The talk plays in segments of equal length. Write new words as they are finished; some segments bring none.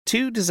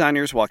Two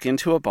Designers Walk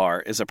Into a Bar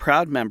is a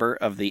proud member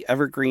of the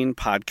Evergreen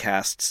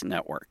Podcasts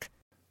Network.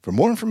 For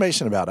more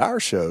information about our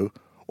show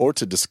or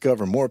to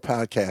discover more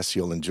podcasts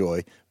you'll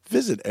enjoy,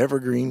 visit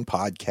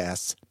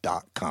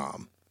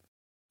evergreenpodcasts.com.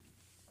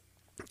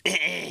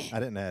 I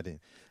didn't add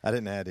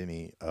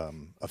any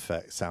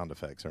sound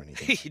effects or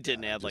anything. You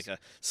didn't add like a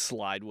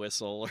slide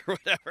whistle or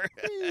whatever.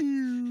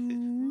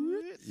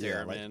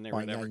 Theremin or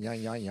whatever. Yeah,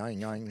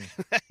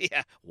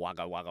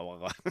 wagga, wagga,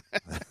 wagga.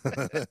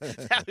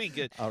 That'd be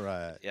good. All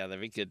right. Yeah,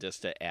 that'd be good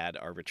just to add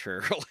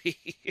arbitrarily.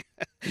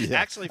 Yeah,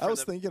 actually, I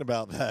was thinking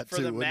about that for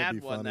too. the Wouldn't it mad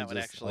be one, funny that would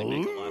just, actually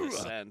make a lot of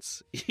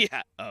sense.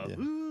 Yeah.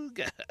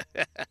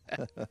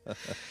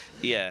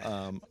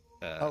 Yeah.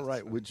 All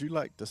right. Would you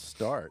like to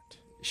start?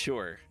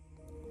 Sure.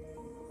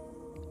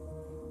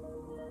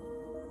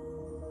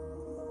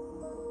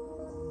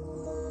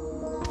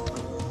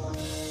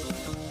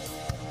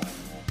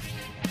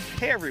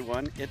 Hey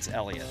everyone, it's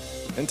Elliot.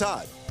 And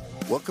Todd.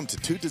 Welcome to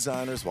Two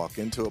Designers Walk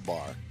Into a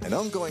Bar, an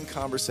ongoing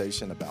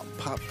conversation about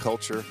pop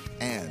culture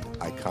and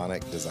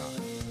iconic design.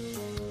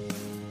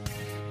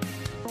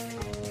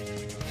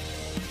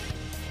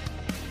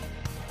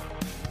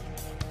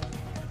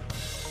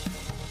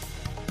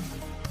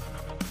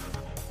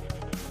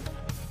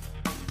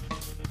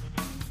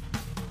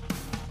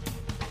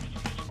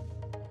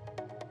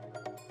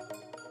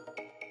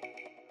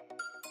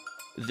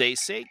 They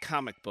say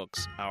comic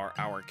books are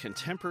our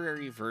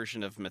contemporary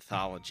version of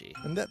mythology.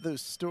 And that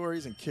those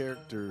stories and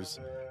characters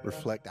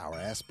reflect our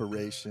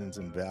aspirations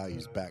and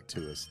values back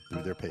to us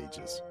through their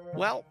pages.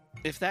 Well,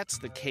 if that's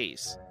the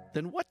case,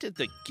 then what did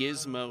the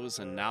gizmos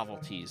and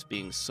novelties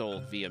being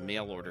sold via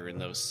mail order in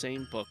those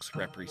same books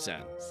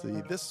represent?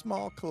 See, this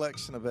small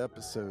collection of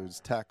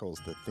episodes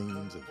tackles the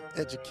themes of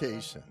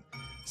education,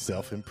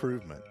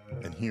 self-improvement,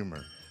 and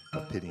humor,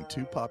 of pitting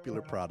two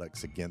popular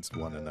products against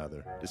one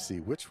another to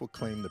see which will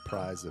claim the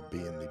prize of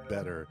being the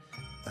better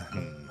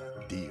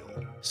deal.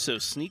 So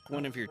sneak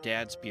one of your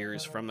dad's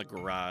beers from the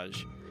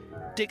garage,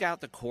 dig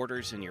out the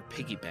quarters in your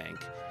piggy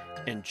bank,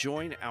 and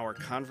join our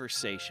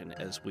conversation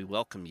as we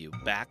welcome you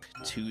back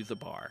to the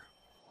bar.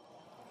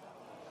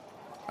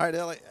 All right,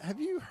 Ellie, have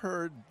you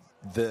heard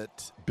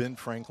that Ben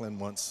Franklin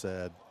once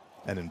said,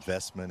 an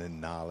investment in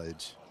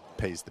knowledge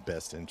pays the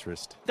best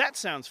interest? That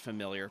sounds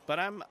familiar, but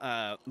I'm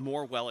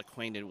more well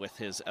acquainted with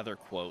his other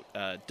quote,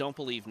 don't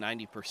believe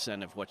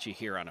 90% of what you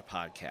hear on a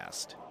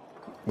podcast.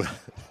 Well,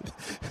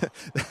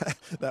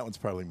 that one's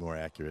probably more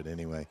accurate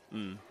anyway.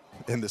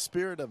 In the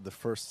spirit of the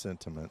first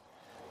sentiment,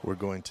 we're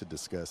going to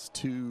discuss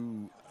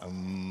two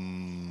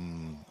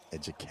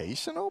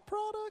educational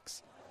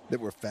products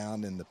that were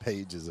found in the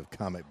pages of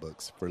comic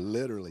books for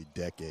literally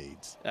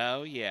decades.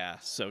 Oh, yeah.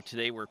 So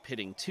today we're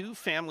pitting two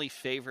family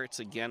favorites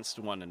against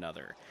one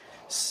another.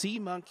 Sea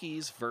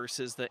Monkeys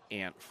versus the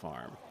Ant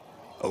Farm.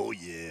 Oh,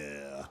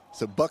 yeah.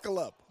 So buckle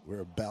up. We're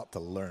about to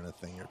learn a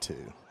thing or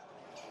two.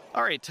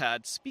 All right,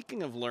 Todd.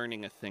 Speaking of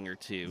learning a thing or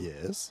two,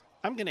 yes,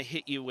 I'm going to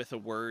hit you with a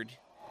word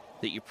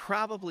that you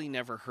probably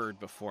never heard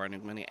before, and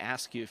I'm going to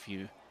ask you if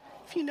you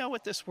know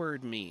what this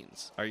word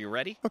means. Are you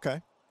ready?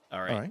 Okay.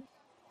 All right.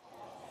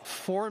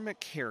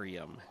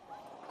 Formicarium.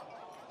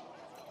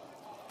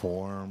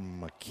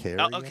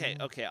 Formicarium?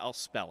 Oh, okay. I'll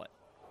spell it.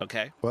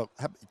 Okay? Well,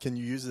 can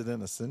you use it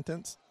in a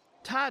sentence?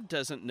 Todd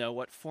doesn't know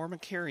what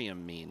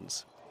formicarium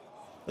means.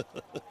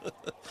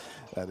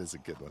 That is a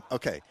good one.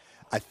 Okay.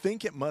 I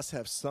think it must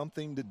have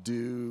something to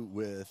do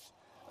with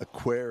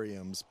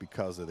aquariums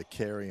because of the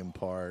carium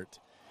part.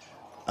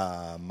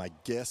 My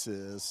guess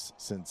is,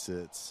 since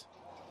it's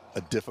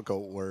a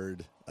difficult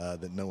word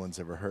that no one's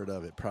ever heard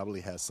of, it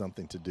probably has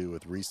something to do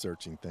with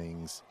researching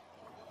things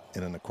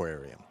in an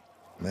aquarium.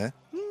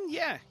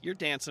 Yeah, you're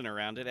dancing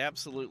around it,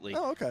 absolutely.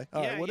 Oh, okay.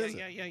 All right, what is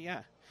it?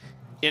 Yeah.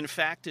 In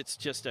fact, it's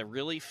just a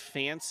really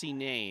fancy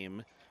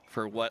name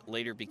for what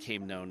later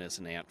became known as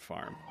an ant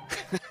farm.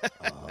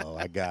 Oh,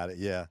 I got it.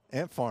 Yeah.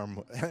 Ant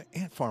farm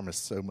is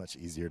so much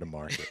easier to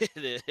market.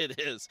 It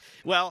is.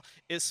 Well,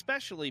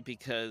 especially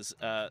because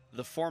the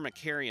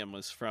formicarium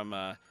was from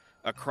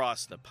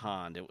across the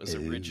pond. It was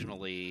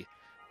originally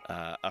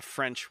a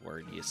French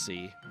word, you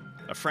see.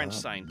 A French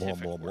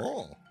scientific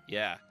word.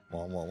 Yeah.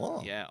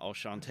 Yeah,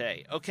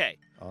 enchanté. Okay.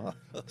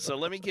 So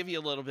let me give you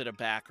a little bit of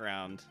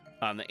background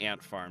on the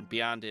ant farm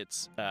beyond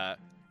its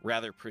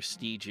rather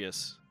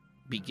prestigious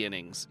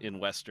beginnings in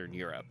Western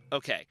Europe.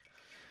 Okay.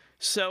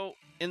 So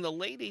in the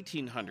late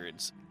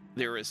 1800s,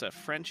 there was a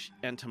French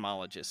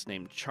entomologist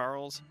named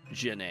Charles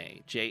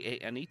Genet,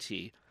 Janet,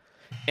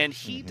 and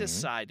he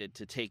decided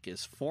to take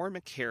his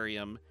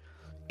formicarium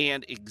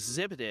and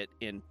exhibit it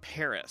in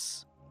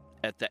Paris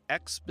at the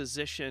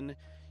Exposition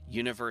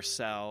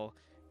Universelle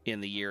in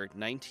the year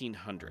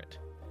 1900.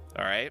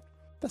 All right?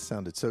 That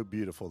sounded so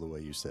beautiful the way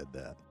you said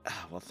that.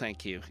 Well,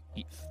 thank you.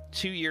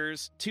 2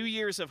 years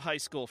of high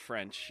school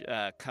French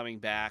coming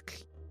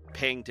back,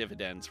 paying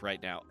dividends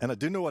right now. And I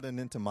do know what an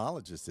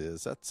entomologist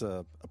is. That's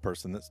a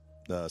person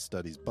that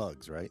studies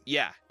bugs, right?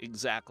 Yeah,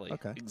 exactly.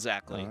 Okay.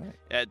 Exactly. All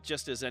right.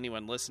 Just as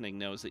anyone listening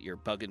knows that you're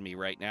bugging me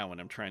right now when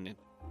I'm trying to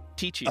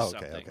teach you Oh,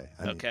 something.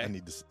 okay.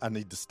 I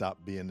need to stop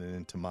being an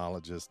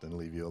entomologist and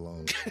leave you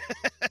alone.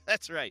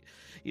 That's right.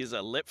 He's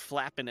a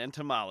lip-flapping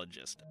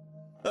entomologist.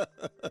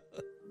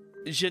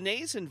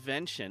 Genet's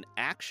invention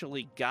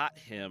actually got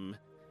him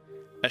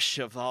a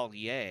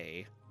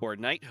chevalier, or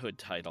knighthood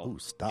title, Ooh,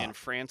 stop. in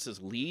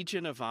France's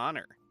Legion of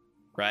Honor,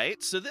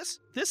 right? So this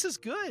is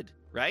good,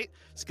 right?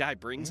 This guy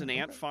brings an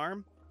ant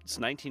farm. It's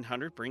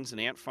 1900, brings an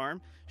ant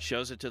farm,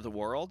 shows it to the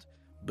world.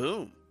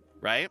 Boom,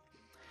 right?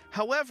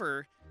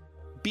 However,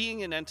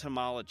 being an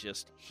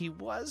entomologist, he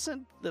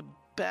wasn't the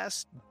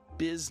best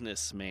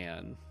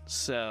businessman.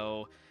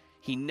 So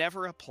he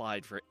never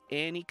applied for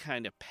any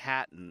kind of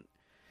patent,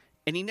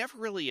 and he never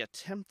really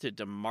attempted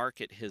to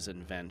market his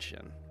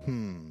invention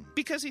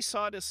because he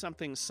saw it as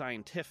something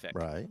scientific.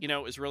 Right. You know,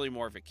 it was really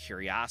more of a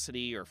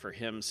curiosity, or for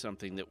him,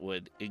 something that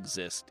would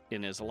exist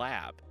in his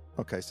lab.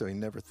 Okay, so he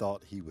never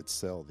thought he would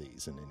sell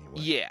these in any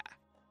way. Yeah.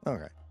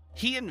 Okay.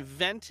 He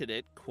invented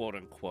it, quote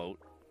unquote,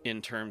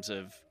 in terms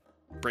of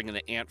bringing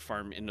the ant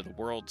farm into the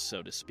world,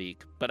 so to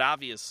speak. But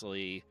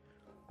obviously,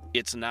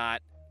 it's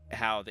not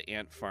how the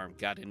ant farm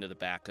got into the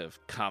back of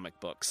comic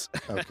books.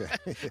 Okay.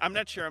 I'm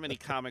not sure how many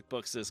comic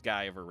books this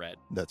guy ever read.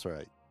 That's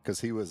right, because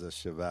he was a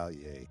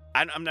chevalier.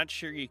 I'm not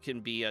sure you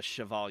can be a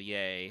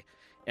chevalier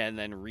and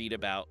then read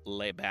about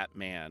Le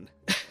Batman.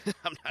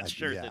 I'm not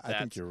sure yeah, that's... I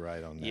think you're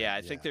right on that. Yeah,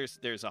 I think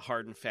there's a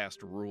hard and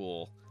fast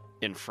rule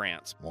in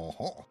France.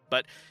 Uh-huh.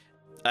 But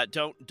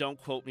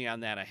don't quote me on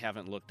that. I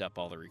haven't looked up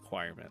all the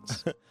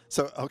requirements.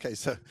 So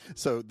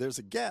there's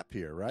a gap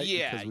here, right?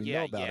 Yeah, because we yeah,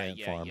 know about yeah, ant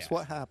yeah, farms. yeah.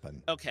 What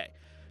happened? Okay,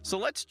 so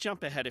let's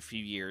jump ahead a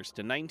few years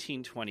to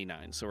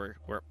 1929. So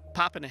we're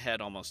popping ahead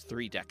almost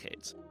 3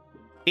 decades.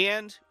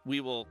 And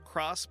we will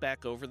cross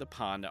back over the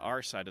pond to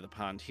our side of the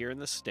pond here in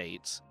the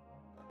States.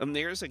 And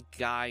there's a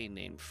guy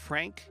named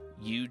Frank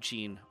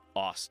Eugene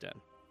Austin.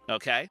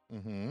 Okay?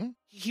 Mm-hmm.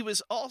 He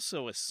was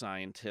also a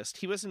scientist.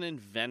 He was an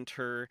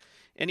inventor,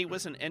 and he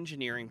was an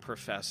engineering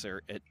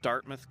professor at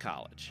Dartmouth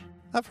College.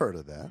 I've heard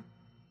of that.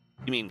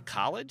 You mean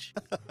college?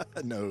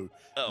 No.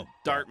 Oh,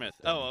 Dartmouth.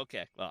 Oh,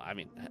 okay. Well, I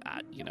mean,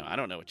 I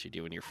don't know what you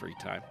do in your free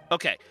time.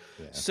 Okay.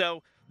 Yeah.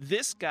 So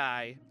this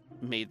guy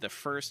made the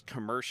first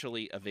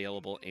commercially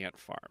available ant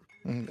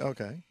farm.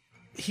 Okay.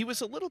 He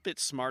was a little bit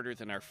smarter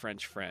than our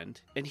French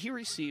friend, and he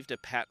received a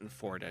patent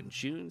for it on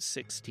June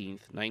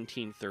 16th,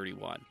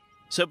 1931.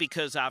 So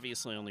because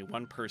obviously only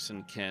one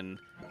person can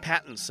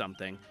patent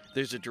something,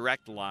 there's a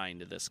direct line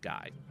to this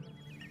guy.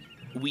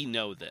 We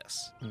know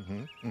this.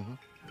 Mm-hmm. Mm-hmm.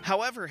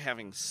 However,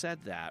 having said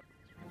that,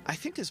 I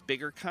think his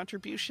bigger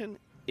contribution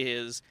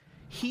is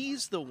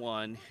he's the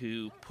one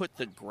who put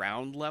the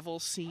ground level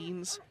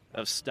scenes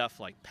of stuff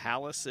like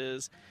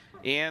palaces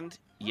and,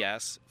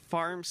 yes,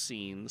 farm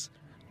scenes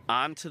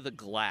onto the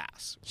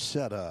glass.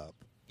 Shut up.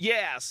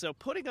 Yeah, so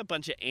putting a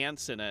bunch of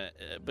ants in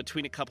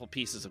between a couple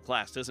pieces of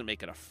glass doesn't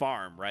make it a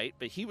farm, right?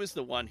 But he was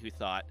the one who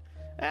thought,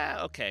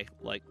 okay,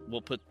 like,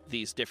 we'll put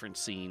these different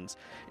scenes.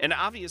 And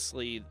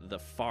obviously, the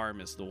farm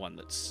is the one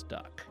that's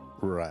stuck.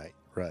 Right,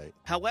 right.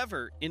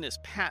 However, in his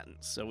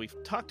patents, so we've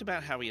talked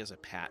about how he has a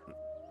patent,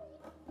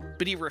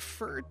 but he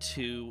referred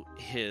to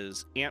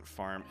his ant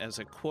farm as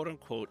a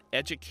quote-unquote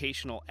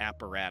educational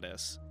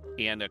apparatus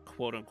and a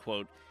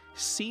quote-unquote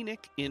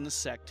scenic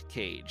insect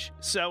cage.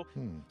 So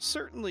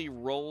certainly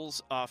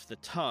rolls off the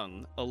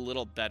tongue a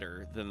little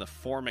better than the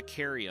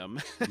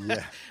formicarium.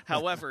 Yeah.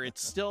 However,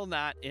 it's still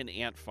not an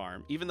ant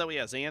farm. Even though he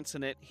has ants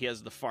in it, he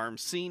has the farm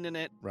scene in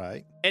it.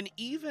 Right. And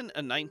even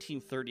a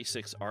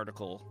 1936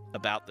 article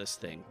about this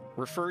thing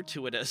referred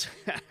to it as,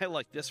 I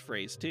like this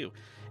phrase too,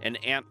 an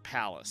ant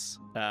palace.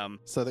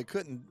 So they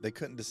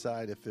couldn't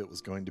decide if it was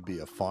going to be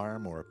a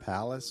farm or a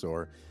palace,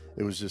 or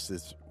it was just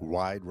this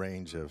wide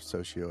range of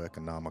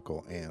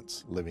socioeconomical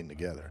ants living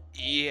together.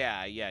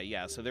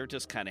 Yeah. So they're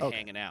just kind of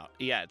hanging out.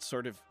 Yeah, it's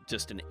sort of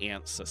just an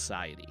ant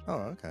society. Oh,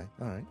 okay.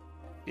 All right.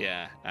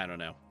 Yeah, I don't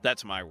know.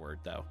 That's my word,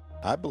 though.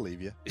 I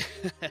believe you.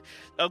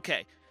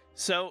 Okay,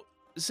 so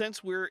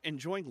since we're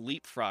enjoying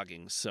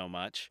leapfrogging so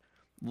much,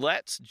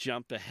 let's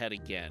jump ahead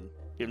again.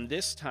 And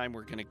this time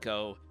we're going to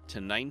go to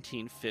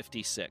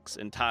 1956.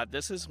 And Todd,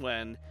 this is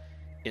when,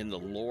 in the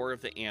lore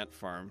of the ant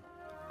farm,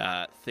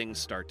 things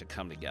start to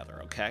come together,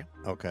 okay?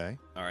 Okay.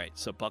 All right,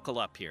 so buckle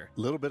up here. A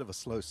little bit of a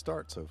slow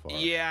start so far.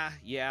 Yeah,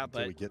 Until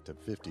but... we get to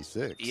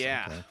 56.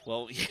 Yeah, Okay.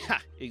 well, yeah,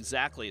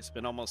 exactly. It's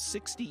been almost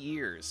 60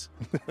 years.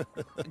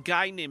 A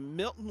guy named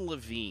Milton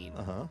Levine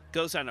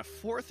goes on a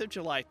 4th of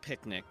July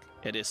picnic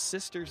at his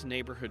sister's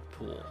neighborhood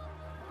pool.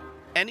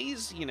 And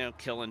he's,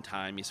 killing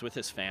time. He's with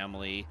his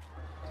family,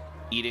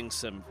 eating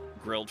some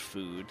grilled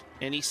food,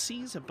 and he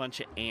sees a bunch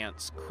of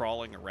ants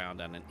crawling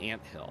around on an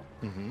anthill.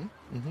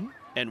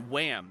 And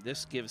wham,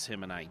 this gives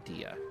him an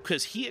idea.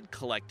 Because he had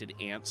collected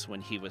ants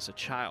when he was a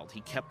child. He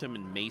kept them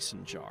in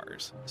mason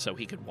jars so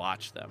he could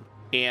watch them.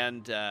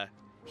 And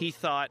he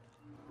thought,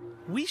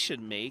 we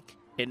should make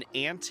an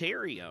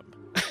antarium.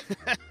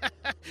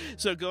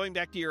 So going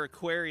back to your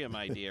aquarium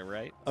idea,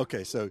 right?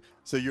 Okay, so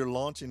you're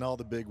launching all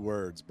the big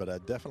words, but I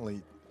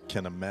definitely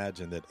can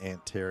imagine that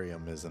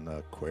Antarium is an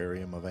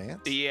aquarium of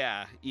ants.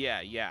 Yeah.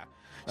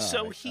 All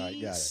So right,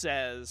 he got it.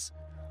 says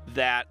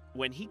that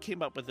when he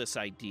came up with this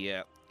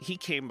idea, he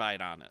came by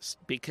it honest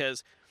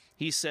because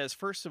he says,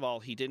 first of all,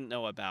 he didn't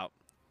know about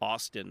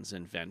Austin's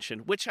invention,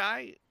 which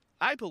I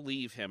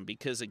believe him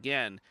because,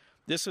 again,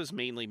 this was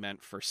mainly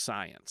meant for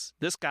science.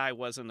 This guy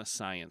wasn't a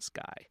science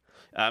guy.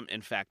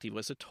 In fact, he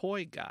was a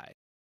toy guy.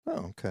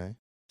 Oh, okay.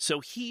 So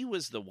he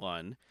was the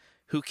one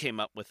who came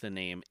up with the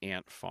name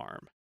Ant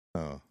Farm.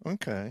 Oh,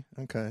 okay.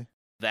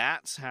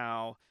 That's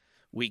how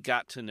we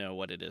got to know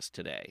what it is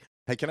today.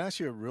 Hey, can I ask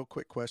you a real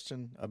quick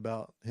question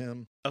about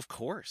him? Of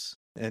course.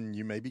 And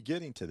you may be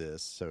getting to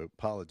this, so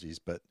apologies,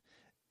 but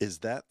is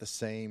that the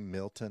same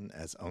Milton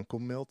as Uncle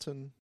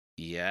Milton?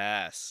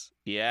 Yes,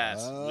 we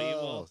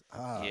will.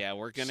 Yeah,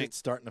 we're gonna. Shit's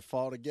starting to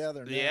fall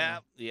together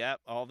now. Yeah.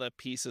 All the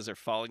pieces are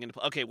falling into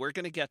place. Okay, we're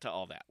gonna get to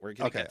all that.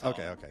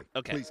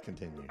 Okay. Please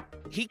continue.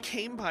 He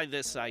came by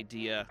this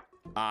idea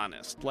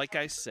honest. Like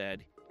I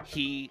said,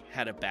 he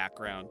had a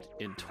background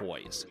in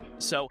toys.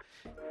 So,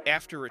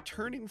 after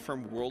returning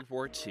from World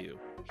War II,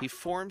 he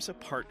forms a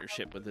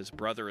partnership with his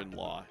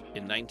brother-in-law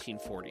in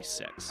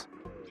 1946.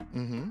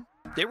 Mm-hmm.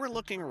 They were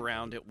looking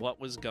around at what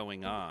was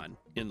going on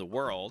in the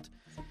world.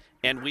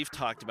 And we've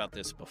talked about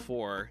this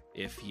before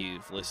if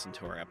you've listened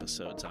to our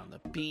episodes on the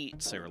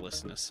Beats or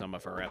listened to some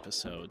of our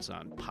episodes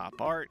on pop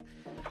art.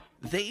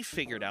 They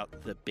figured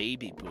out the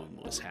baby boom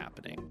was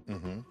happening.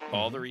 Mm-hmm.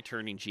 All the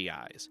returning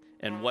GIs.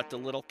 And what the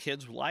little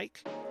kids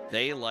like?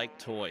 They like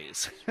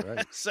toys.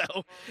 Right. So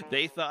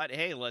they thought,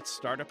 hey, let's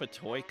start up a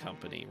toy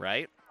company,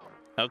 right?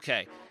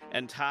 Okay.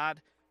 And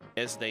Todd,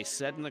 as they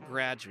said in The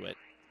Graduate,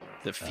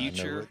 the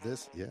future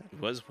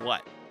was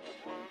what?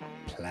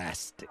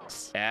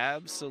 Plastics.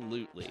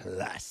 Absolutely.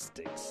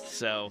 Plastics.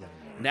 So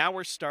now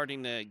we're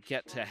starting to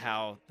get to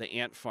how the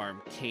ant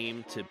farm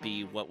came to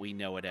be what we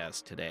know it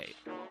as today.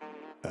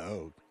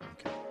 Oh,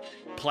 okay.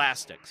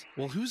 Plastics.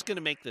 Well, who's going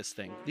to make this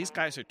thing? These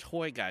guys are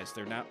toy guys.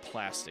 They're not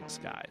plastics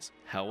guys.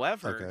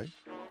 However,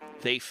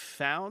 they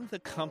found the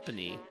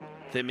company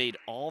that made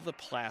all the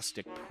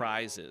plastic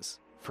prizes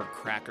for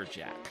Cracker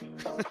Jack.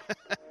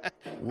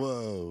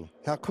 Whoa.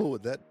 How cool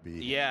would that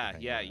be?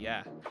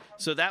 Yeah.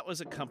 So that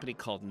was a company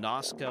called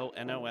Nosco,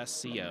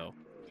 Nosco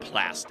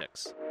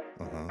Plastics.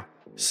 Uh-huh.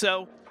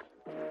 So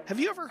have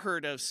you ever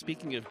heard of,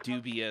 speaking of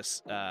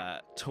dubious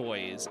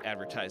toys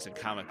advertised in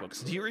comic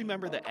books, do you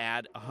remember the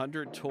ad,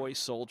 100 toy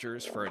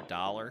soldiers for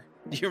 $1?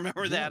 Do you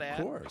remember that ad?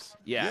 Of course.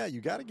 Yeah. Yeah,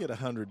 you got to get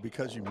 100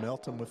 because you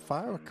melt them with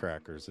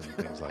firecrackers and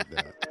things like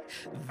that.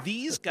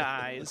 These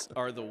guys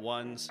are the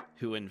ones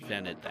who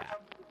invented that.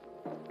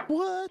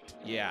 What?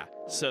 Yeah.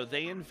 So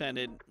they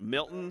invented,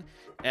 Milton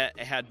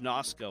had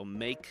Nosco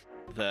make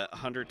the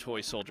 100 toy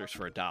soldiers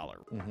for $1.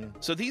 Mm-hmm.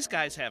 So these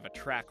guys have a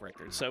track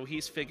record. So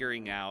he's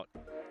figuring out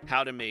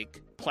how to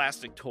make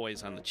plastic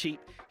toys on the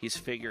cheap. He's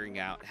figuring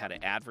out how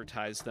to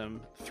advertise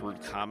them through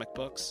comic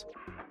books.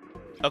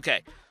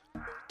 Okay,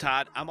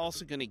 Todd, I'm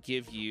also going to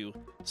give you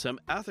some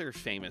other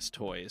famous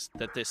toys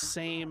that this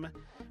same,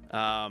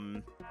 I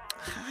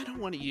don't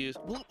want to use,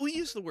 we'll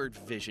use the word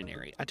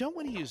visionary. I don't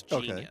want to use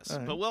genius,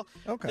 right. but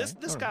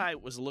this guy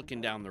was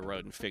looking down the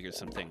road and figured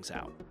some things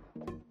out.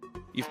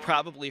 You've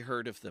probably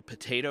heard of the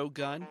potato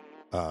gun.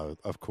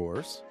 Of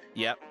course.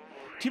 Yep.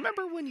 Do you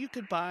remember when you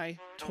could buy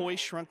toy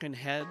shrunken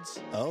heads?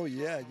 Oh,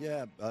 yeah.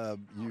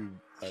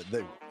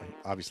 They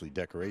obviously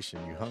decoration.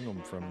 You hung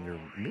them from your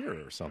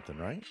mirror or something,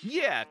 right?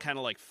 Yeah, kind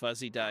of like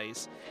fuzzy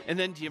dice. And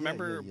then do you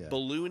remember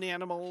balloon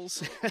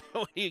animals?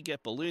 When you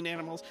get balloon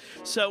animals?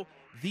 So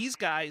these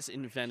guys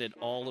invented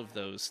all of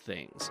those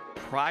things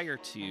prior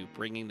to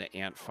bringing the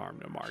ant farm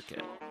to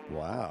market.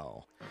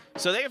 Wow.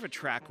 So they have a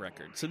track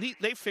record. So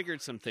they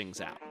figured some things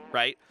out,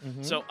 right?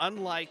 Mm-hmm. So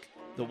unlike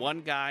the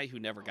one guy who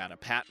never got a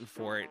patent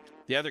for it,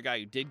 the other guy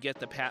who did get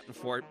the patent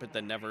for it but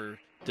then never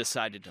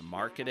decided to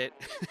market it,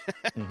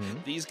 mm-hmm.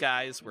 These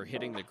guys were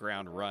hitting the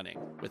ground running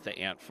with the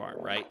ant farm,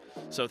 right?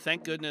 So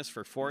thank goodness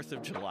for 4th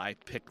of July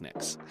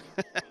picnics.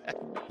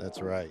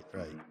 That's right.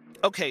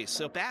 Okay,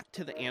 so back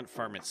to the ant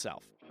farm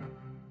itself.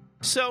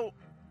 So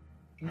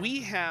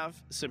we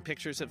have some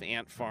pictures of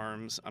ant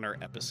farms on our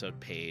episode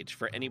page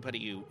for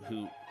anybody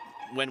who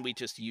when we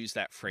just use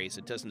that phrase,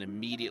 it doesn't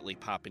immediately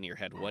pop in your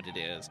head what it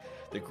is.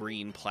 The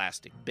green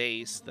plastic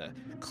base, the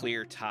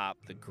clear top,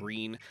 the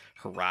green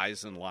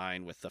horizon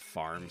line with the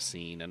farm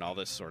scene and all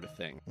this sort of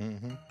thing.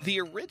 Mm-hmm.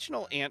 The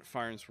original ant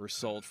farms were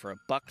sold for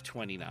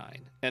 $1.29.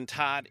 And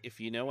Todd, if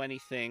you know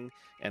anything,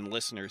 and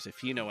listeners,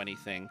 if you know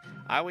anything,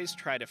 I always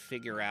try to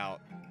figure out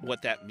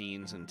what that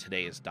means in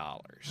today's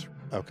dollars.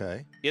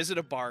 Okay. Is it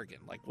a bargain?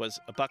 Like, was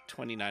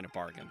 $1.29 a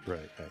bargain?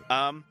 Right.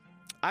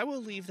 I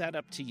will leave that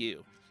up to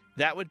you.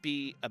 That would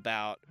be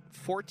about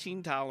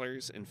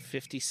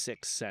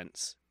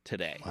 $14.56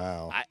 today.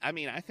 Wow. I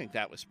mean, I think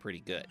that was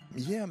pretty good.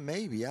 Yeah,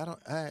 maybe.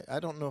 I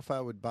don't know if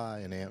I would buy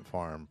an ant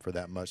farm for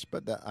that much,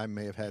 but I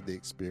may have had the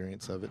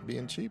experience of it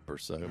being cheaper.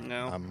 So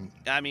no,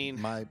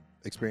 my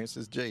experience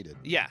is jaded.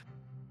 Yeah.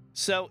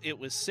 So it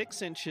was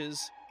 6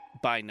 inches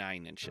by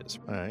 9 inches.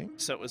 All right.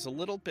 So it was a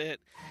little bit,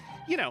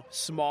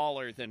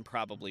 smaller than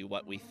probably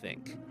what we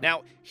think.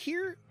 Now,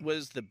 here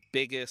was the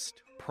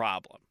biggest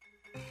problem.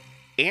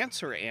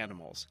 Ants are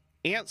animals.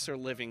 Ants are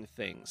living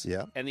things.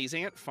 Yeah. And these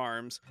ant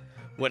farms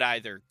would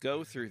either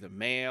go through the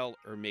mail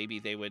or maybe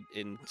they would,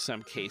 in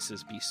some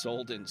cases, be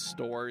sold in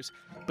stores.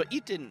 But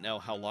you didn't know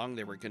how long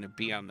they were going to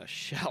be on the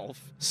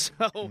shelf.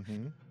 So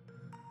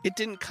it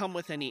didn't come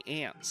with any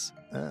ants.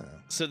 Oh.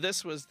 So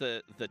this was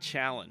the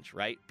challenge,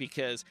 right?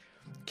 Because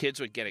kids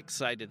would get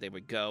excited. They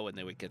would go and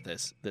they would get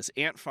this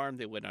ant farm.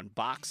 They would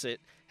unbox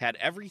it, had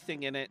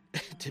everything in it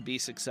to be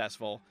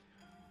successful.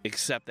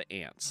 Except the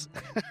ants.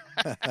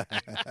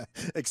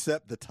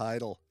 Except the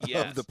title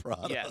of the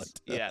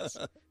product. Yes.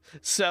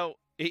 So,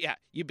 yeah,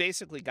 you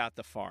basically got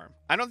the farm.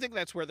 I don't think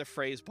that's where the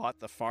phrase bought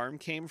the farm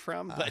came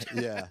from, but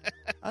yeah.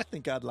 I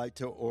think I'd like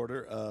to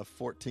order a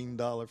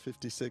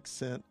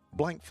 $14.56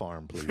 blank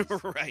farm, please.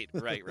 Right.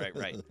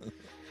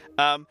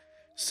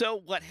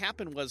 So what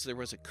happened was there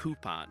was a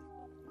coupon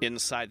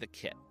inside the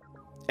kit.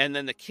 And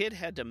then the kid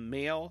had to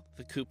mail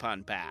the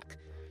coupon back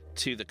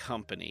to the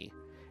company.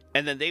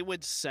 And then they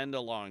would send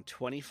along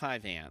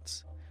 25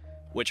 ants,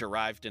 which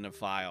arrived in a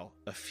vial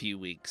a few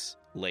weeks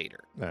later.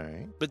 All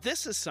right. But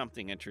this is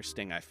something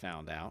interesting I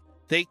found out.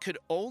 They could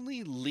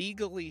only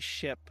legally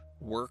ship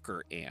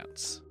worker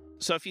ants.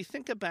 So if you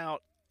think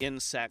about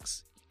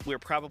insects, we're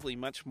probably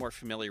much more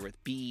familiar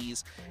with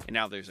bees. And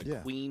now there's a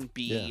queen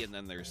bee, and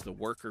then there's the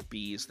worker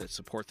bees that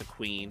support the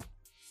queen.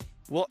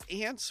 Well,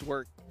 ants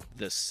work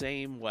the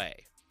same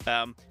way.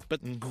 But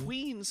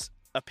queens,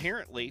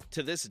 apparently,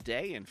 to this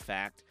day, in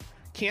fact,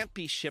 can't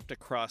be shipped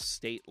across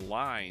state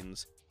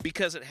lines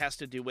because it has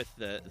to do with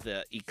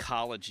the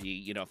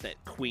ecology. If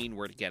that queen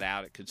were to get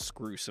out, it could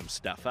screw some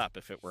stuff up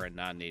if it were a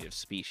non-native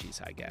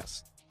species, I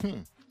guess.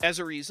 As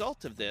a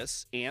result of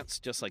this, ants,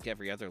 just like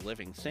every other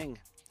living thing,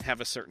 have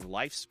a certain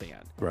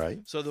lifespan. Right.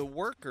 So the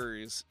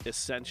workers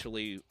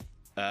essentially,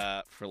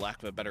 for lack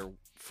of a better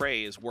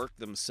phrase, work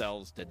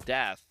themselves to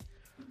death,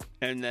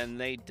 and then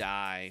they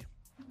die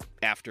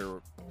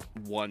after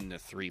 1 to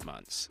 3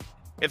 months.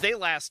 If they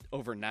last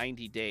over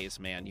 90 days,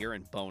 man, you're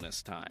in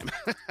bonus time.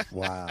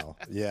 Wow.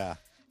 Yeah.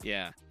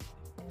 Yeah.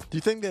 Do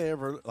you think they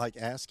ever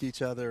ask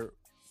each other,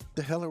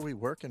 "The hell are we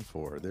working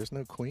for? There's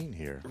no queen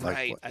here."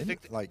 Right. I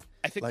think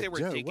they were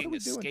Joe, digging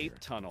escape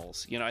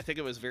tunnels. I think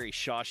it was very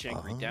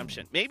Shawshank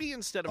Redemption. Maybe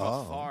instead of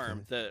a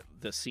farm,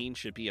 the scene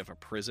should be of a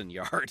prison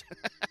yard.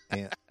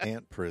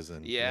 Ant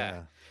prison.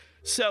 Yeah.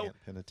 So Ant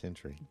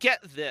penitentiary.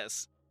 Get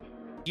this.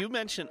 You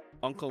mentioned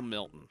Uncle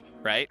Milton,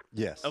 right?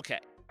 Yes. Okay.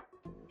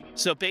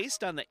 So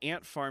based on the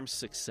ant farm's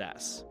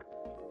success,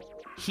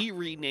 he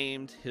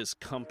renamed his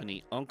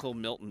company Uncle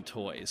Milton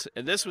Toys.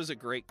 And this was a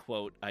great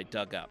quote I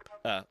dug up.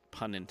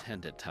 Pun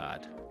intended,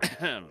 Todd.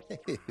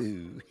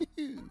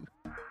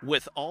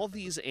 With all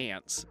these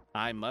ants,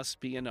 I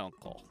must be an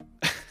uncle.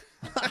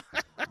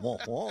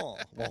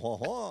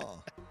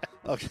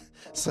 Okay,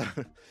 so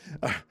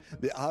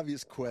the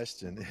obvious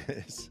question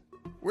is,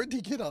 where'd he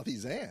get all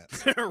these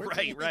ants?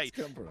 Right.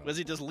 Was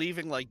he just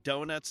leaving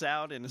donuts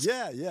out in his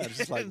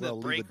just in the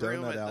leave break a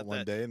room donut out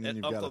one day and then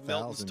you've Uncle got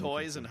Milton's 1,000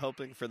 Toys and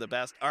hoping for the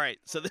best. All right,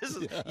 so this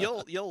is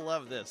you'll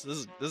love this.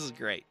 This is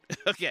great.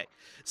 Okay,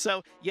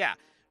 so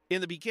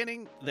in the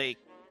beginning they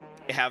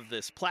have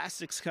this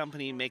plastics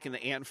company making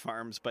the ant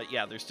farms, but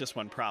there's just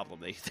one problem.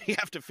 They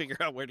have to figure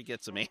out where to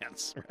get some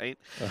ants, right?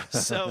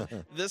 So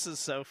this is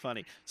so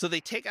funny. So they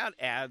take out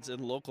ads in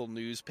local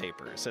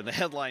newspapers, and the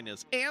headline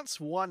is "Ants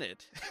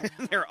Wanted."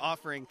 And they're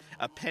offering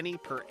a penny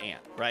per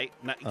ant, right?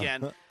 Now,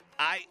 again,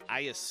 I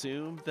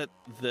assume that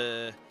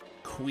the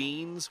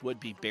queens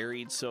would be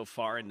buried so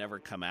far and never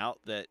come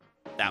out that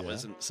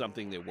wasn't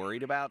something they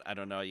worried about. I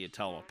don't know how you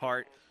tell them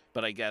apart.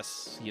 But I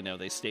guess,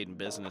 they stayed in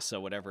business, so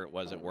whatever it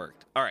was, it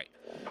worked. All right.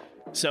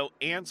 So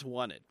ants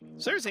wanted.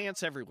 So there's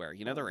ants everywhere.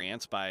 There are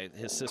ants by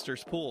his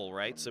sister's pool,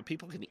 right? So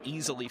people can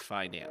easily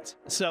find ants.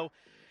 So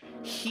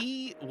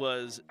he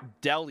was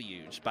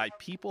deluged by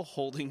people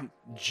holding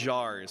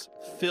jars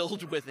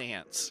filled with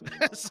ants.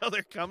 So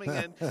they're coming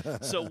in.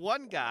 So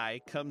one guy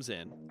comes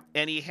in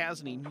and he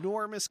has an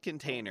enormous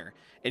container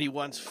and he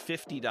wants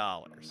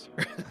 $50.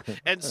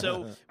 And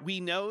so we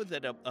know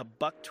that a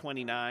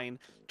 $1.29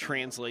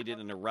 translated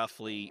into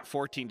roughly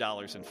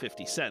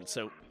 $14.50.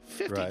 So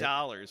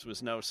 $50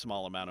 was no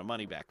small amount of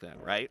money back then,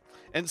 right?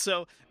 And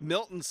so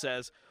Milton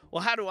says,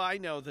 well, how do I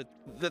know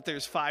that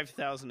there's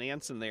 5,000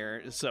 ants in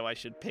there, so I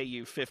should pay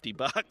you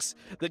 $50?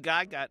 The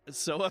guy got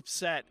so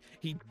upset,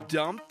 he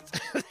dumped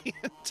the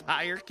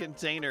entire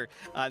container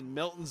on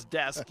Milton's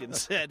desk and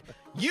said,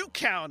 "You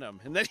count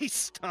them," and then he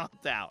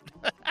stomped out.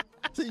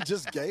 So you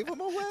just gave them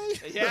away?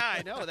 Yeah,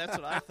 I know. That's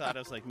what I thought. I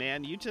was like,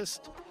 man, you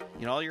just,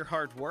 all your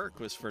hard work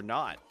was for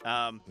naught.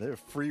 They're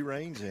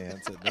free-range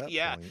ants at that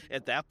point.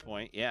 At that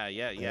point. Yeah.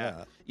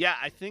 Yeah,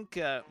 I think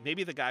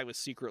maybe the guy was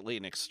secretly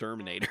an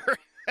exterminator.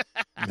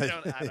 I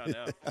don't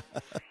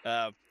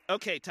know.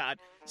 Okay, Todd.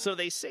 So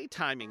they say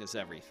timing is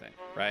everything,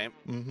 right?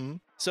 Mm-hmm.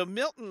 So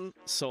Milton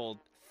sold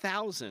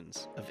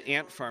thousands of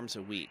ant farms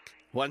a week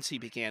once he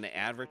began to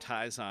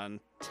advertise on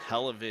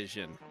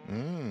television.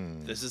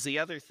 This is the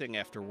other thing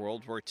after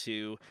World War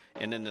II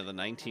and into the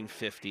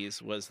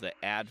 1950s was the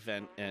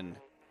advent and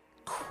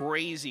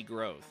crazy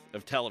growth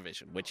of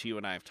television, which you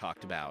and I have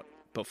talked about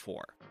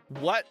before.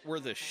 What were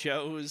the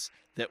shows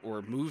that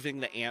were moving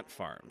the ant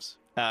farms?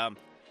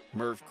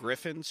 Merv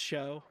Griffin's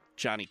show,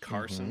 Johnny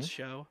Carson's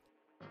show.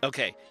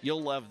 Okay,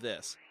 you'll love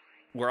this.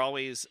 We're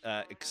always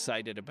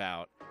excited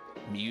about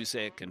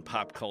music and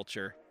pop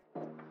culture.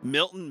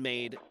 Milton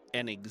made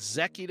an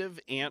executive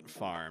ant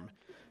farm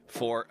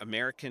for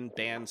American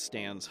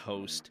Bandstand's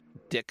host,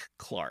 Dick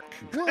Clark.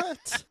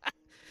 What?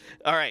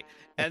 All right,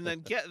 and then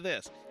get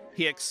this.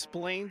 He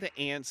explained the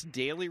ants'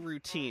 daily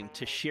routine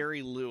to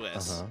Sherry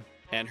Lewis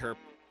and her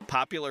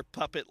popular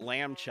puppet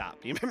Lamb Chop.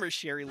 You remember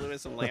Sherry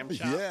Lewis and Lamb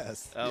Chop?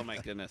 Yes. Oh, my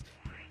goodness.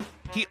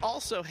 He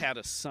also had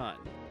a son,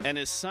 and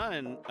his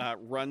son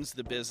runs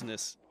the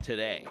business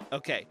today.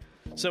 Okay,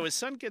 so his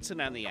son gets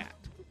in on the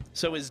act.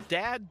 So his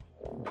dad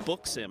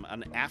books him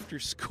on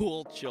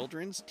after-school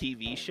children's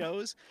TV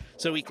shows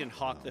so he can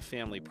hawk the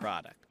family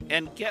product.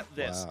 And get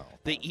this,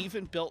 they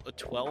even built a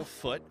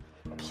 12-foot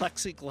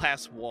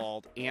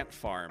plexiglass-walled ant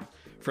farm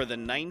for the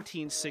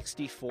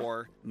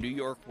 1964 New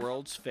York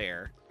World's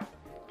Fair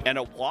and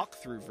a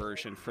walkthrough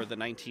version for the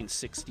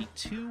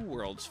 1962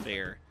 World's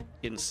Fair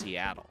in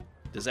Seattle.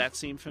 Does that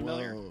seem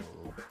familiar?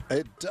 Whoa.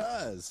 It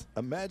does.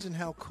 Imagine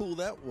how cool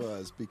that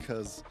was,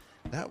 because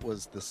that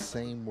was the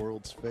same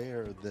World's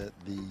Fair that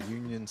the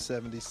Union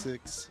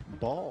 76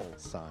 ball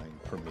sign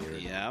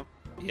premiered.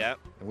 Yep.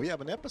 And we have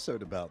an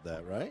episode about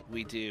that, right?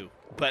 We do.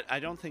 But I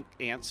don't think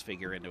ants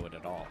figure into it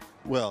at all.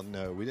 Well,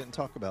 no, we didn't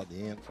talk about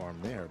the ant farm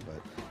there,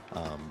 but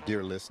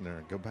dear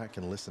listener, go back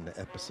and listen to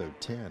episode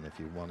 10 if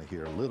you want to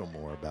hear a little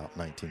more about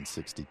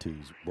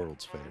 1962's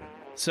World's Fair.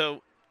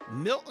 So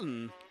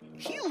Milton,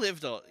 he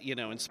lived,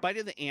 in spite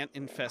of the ant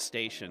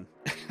infestation,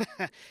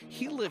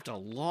 he lived a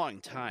long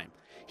time.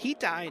 He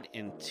died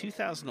in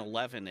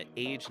 2011 at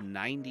age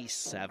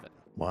 97.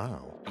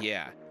 Wow.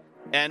 Yeah.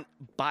 And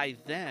by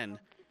then,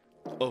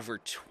 over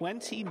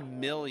 20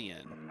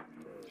 million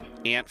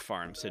ant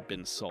farms had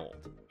been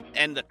sold.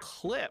 And the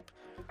clip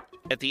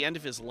at the end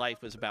of his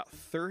life was about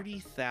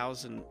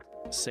 30,000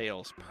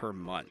 sales per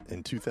month.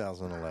 In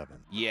 2011.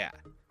 Yeah.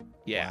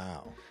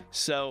 Wow.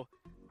 So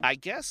I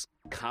guess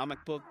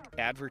comic book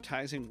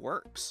advertising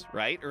works,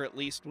 right? Or at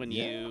least when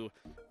you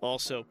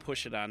also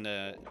push it on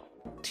the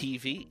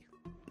TV.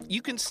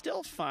 You can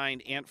still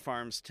find ant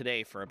farms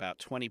today for about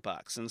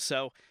 $20. And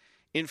so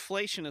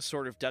inflation has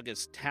sort of dug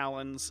its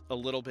talons a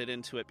little bit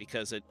into it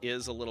because it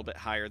is a little bit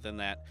higher than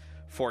that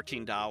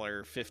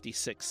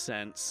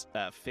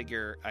 $14.56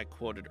 figure I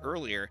quoted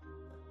earlier.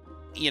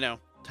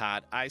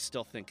 Todd, I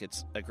still think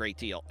it's a great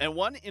deal. And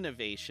one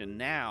innovation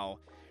now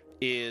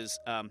is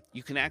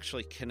you can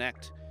actually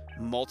connect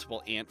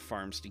multiple ant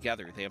farms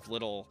together. They have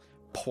little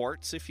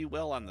ports, if you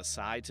will, on the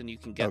sides, and you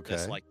can get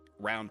this like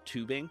round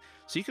tubing.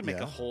 So you can make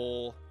a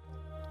whole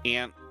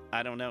ant,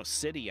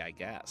 city, I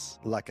guess.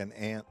 Like an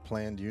ant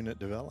planned unit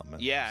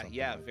development.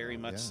 Yeah, very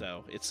much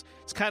so. It's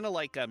kind of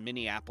like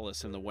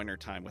Minneapolis in the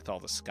wintertime with all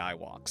the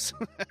skywalks.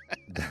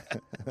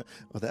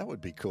 Well, that would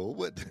be cool,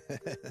 wouldn't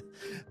it?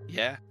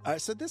 Yeah. All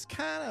right, so this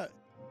kind of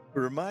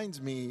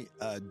reminds me,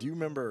 do you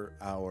remember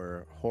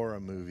our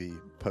horror movie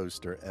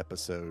poster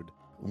episode?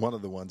 One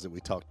of the ones that we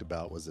talked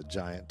about was a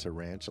giant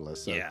tarantula.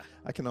 So yeah.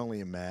 I can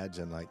only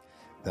imagine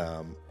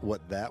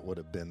what that would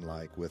have been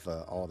like with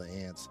all the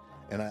ants.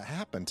 And I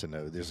happen to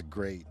know there's a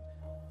great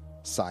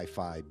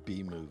sci-fi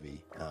B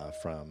movie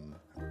from,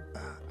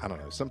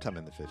 sometime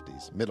in the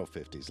 50s, middle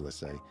 50s, let's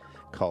say,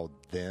 called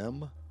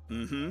Them.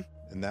 Mm-hmm.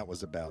 And that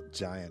was about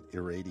giant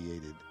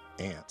irradiated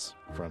ants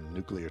from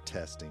nuclear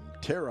testing,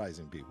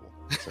 terrorizing people.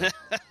 So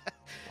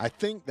I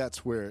think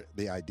that's where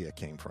the idea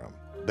came from.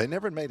 They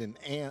never made an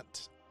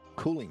ant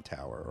cooling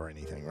tower or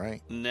anything,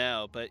 right?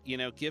 No, but,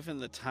 given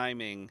the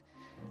timing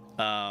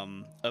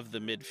of the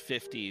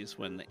mid-50s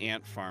when the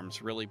ant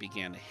farms really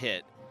began to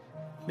hit,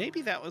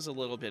 maybe that was a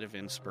little bit of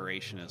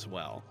inspiration as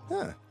well.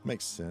 Huh,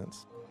 makes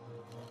sense.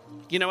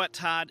 You know what,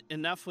 Todd?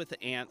 Enough with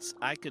the ants.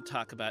 I could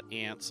talk about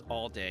ants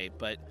all day,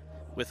 but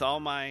with all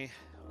my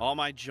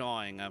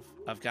jawing,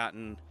 I've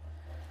gotten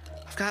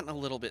a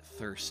little bit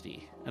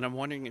thirsty, and I'm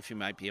wondering if you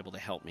might be able to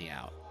help me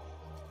out.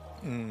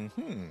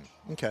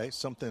 Okay,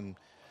 something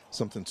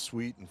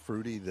sweet and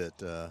fruity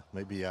that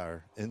maybe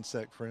our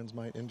insect friends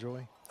might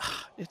enjoy.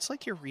 It's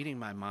like you're reading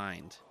my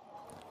mind.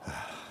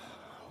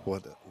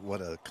 What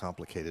a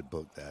complicated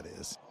book that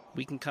is.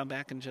 We can come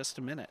back in just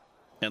a minute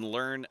and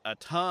learn a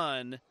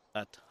ton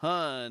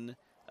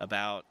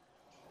about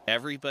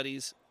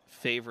everybody's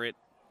favorite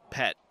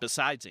pet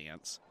besides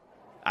ants.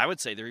 I would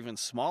say they're even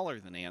smaller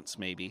than ants,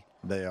 maybe.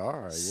 They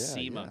are, yeah.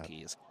 Sea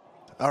monkeys.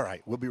 All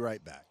right, we'll be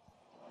right back.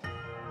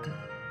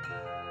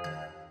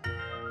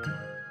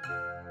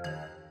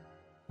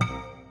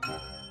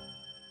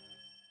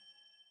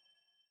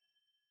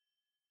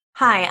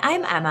 Hi,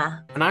 I'm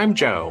Emma. And I'm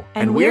Joe.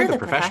 And we're the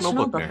Professional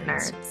Book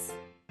Nerds.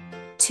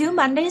 2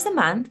 Mondays a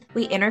month,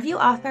 we interview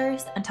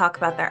authors and talk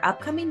about their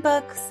upcoming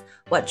books,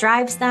 what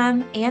drives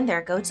them, and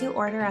their go-to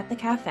order at the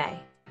cafe.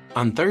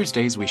 On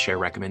Thursdays, we share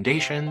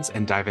recommendations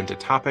and dive into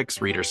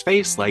topics readers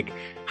face, like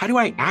how do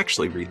I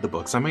actually read the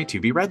books on my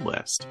to-be-read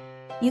list?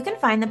 You can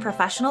find the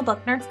Professional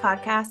Book Nerds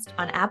podcast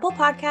on Apple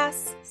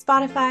Podcasts,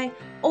 Spotify,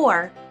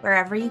 or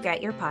wherever you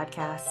get your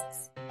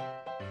podcasts.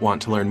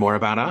 Want to learn more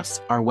about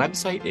us? Our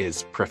website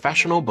is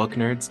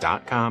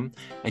professionalbooknerds.com,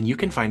 and you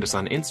can find us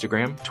on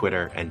Instagram,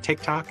 Twitter, and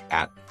TikTok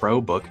at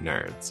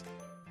ProBookNerds.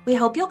 We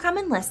hope you'll come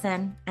and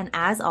listen, and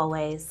as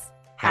always,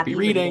 Happy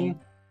reading!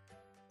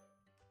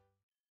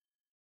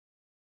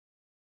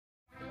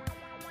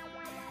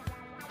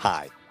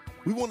 Hi.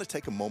 We want to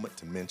take a moment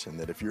to mention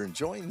that if you're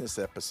enjoying this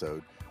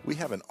episode, we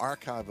have an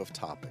archive of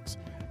topics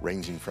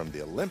ranging from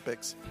the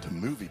Olympics to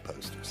movie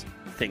posters,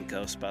 Think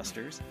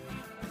Ghostbusters,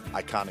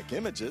 iconic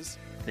images,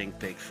 think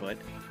Bigfoot,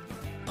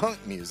 punk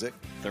music,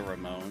 the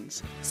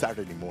Ramones,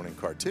 Saturday morning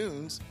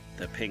cartoons,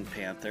 the Pink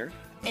Panther,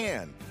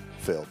 and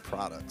failed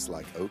products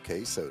like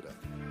OK Soda.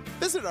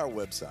 Visit our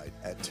website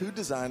at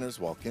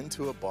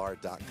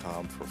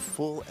twodesignerswalkintoabar.com for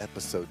full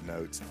episode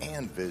notes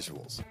and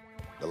visuals,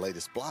 the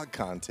latest blog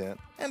content,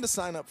 and to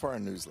sign up for our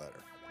newsletter.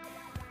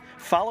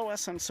 Follow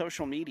us on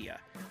social media.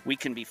 We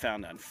can be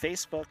found on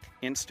Facebook,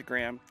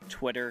 Instagram,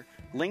 Twitter,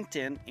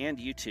 LinkedIn, and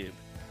YouTube.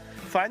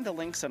 Find the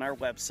links on our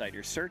website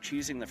or search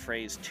using the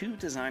phrase 2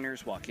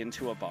 designers walk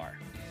into a bar.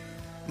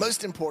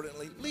 Most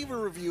importantly, leave a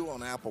review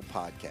on Apple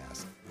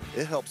Podcasts.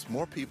 It helps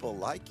more people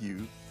like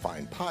you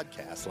find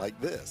podcasts like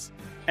this.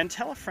 And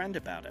tell a friend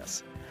about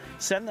us.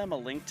 Send them a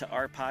link to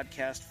our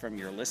podcast from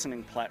your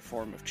listening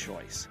platform of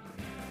choice.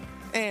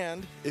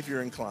 And if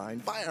you're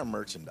inclined, buy our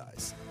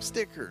merchandise.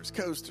 Stickers,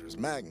 coasters,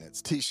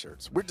 magnets,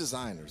 t-shirts. We're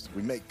designers.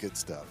 We make good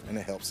stuff, and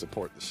it helps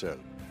support the show.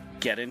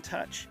 Get in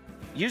touch.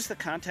 Use the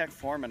contact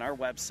form on our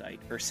website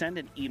or send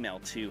an email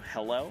to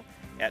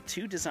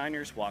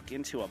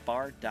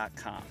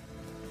hello@twodesignerswalkintoabar.com.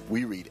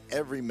 We read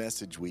every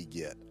message we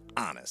get.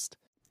 Honest.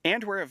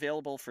 And we're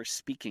available for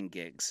speaking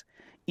gigs.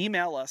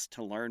 Email us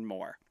to learn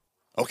more.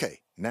 Okay,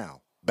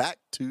 now, back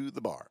to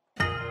the bar.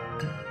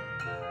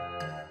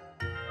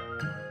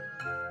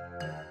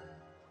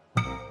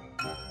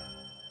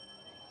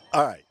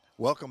 All right,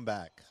 welcome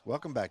back.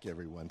 Welcome back,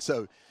 everyone.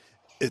 So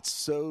it's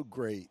so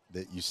great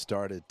that you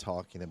started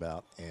talking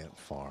about ant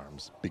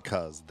farms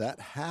because that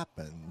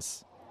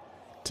happens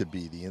to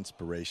be the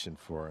inspiration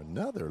for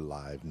another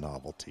live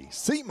novelty,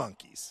 sea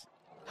monkeys.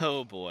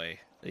 Oh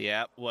boy.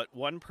 Yeah, what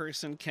one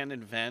person can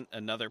invent,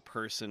 another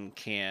person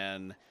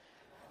can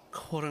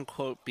quote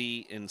unquote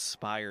be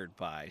inspired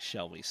by,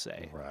 shall we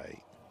say.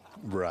 Right.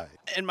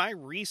 In my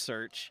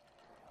research,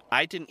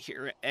 I didn't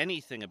hear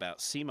anything about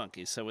sea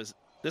monkeys, so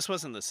this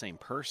wasn't the same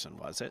person,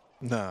 was it?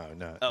 No,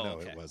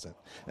 okay. It wasn't.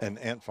 And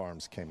ant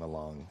farms came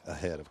along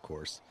ahead, of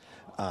course.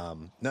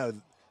 Harold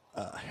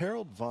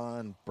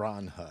von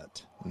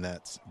Braunhut, and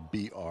that's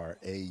Braunhut.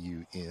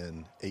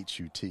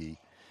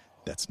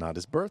 That's not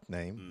his birth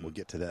name. We'll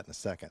get to that in a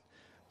second.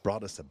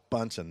 Brought us a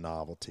bunch of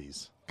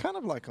novelties, kind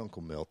of like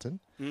Uncle Milton.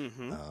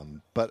 Mm-hmm.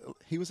 But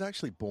he was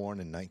actually born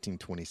in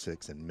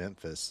 1926 in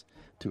Memphis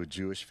to a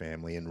Jewish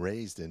family and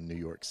raised in New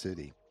York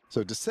City.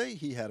 So to say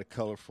he had a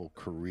colorful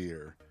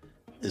career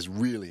is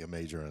really a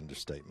major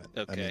understatement.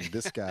 Okay. I mean,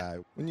 this guy,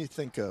 when you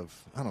think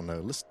of, I don't know,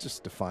 let's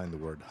just define the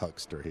word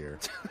huckster here.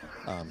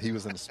 He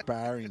was an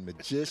aspiring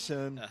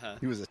magician. Uh-huh.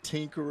 He was a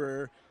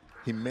tinkerer.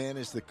 He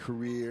managed the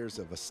careers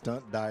of a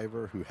stunt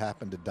diver who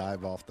happened to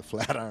dive off the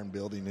Flatiron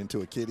Building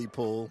into a kiddie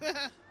pool.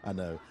 I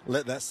know.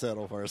 Let that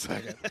settle for a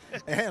second.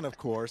 And, of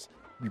course,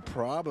 you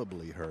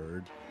probably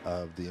heard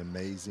of the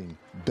amazing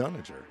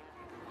Dunager,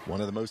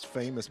 one of the most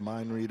famous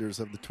mind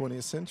readers of the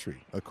 20th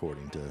century,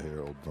 according to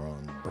Harold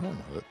von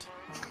Braunhut.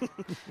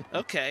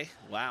 Okay,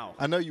 wow.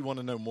 I know you want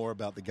to know more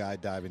about the guy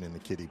diving in the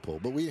kiddie pool,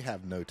 but we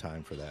have no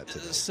time for that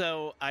today.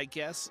 So I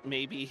guess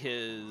maybe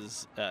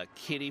his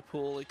kiddie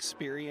pool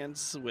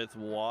experience with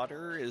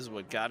water is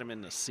what got him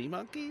into sea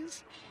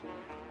monkeys?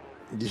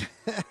 Yeah,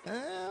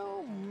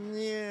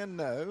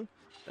 no.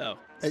 Oh.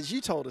 As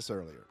you told us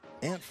earlier,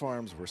 ant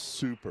farms were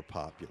super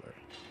popular,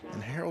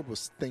 and Harold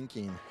was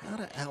thinking how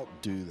to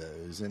outdo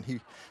those, and he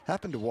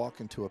happened to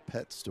walk into a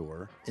pet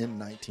store in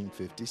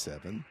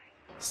 1957,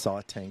 saw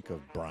a tank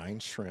of brine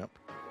shrimp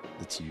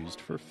that's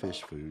used for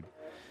fish food.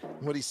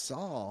 And what he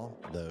saw,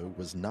 though,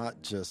 was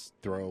not just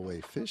throwaway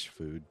fish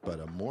food,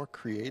 but a more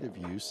creative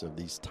use of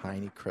these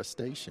tiny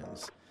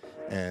crustaceans.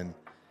 And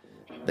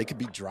they could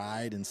be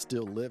dried and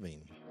still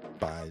living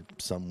by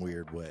some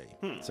weird way.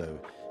 So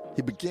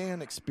he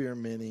began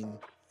experimenting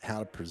how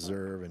to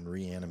preserve and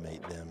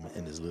reanimate them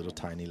in his little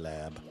tiny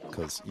lab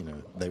because,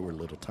 they were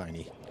little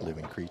tiny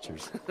living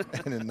creatures.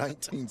 And in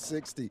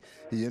 1960,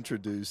 he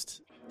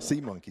introduced sea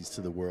monkeys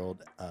to the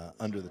world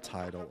under the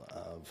title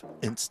of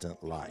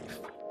Instant Life.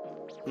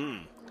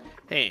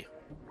 Hey,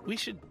 we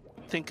should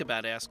think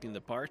about asking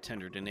the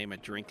bartender to name a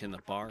drink in the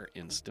bar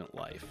Instant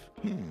Life.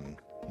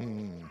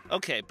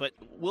 Okay, but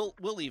we'll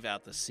leave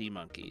out the sea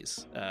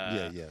monkeys.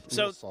 Yeah.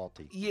 So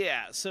salty.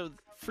 Yeah, so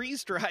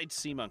freeze-dried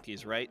sea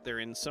monkeys, right? They're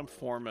in some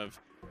form of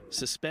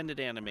suspended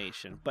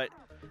animation, but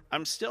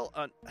I'm still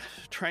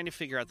trying to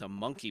figure out the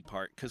monkey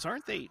part, because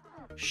aren't they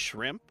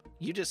shrimp?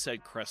 You just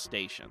said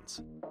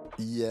crustaceans.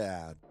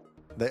 Yeah,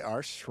 they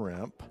are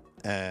shrimp,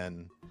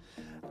 and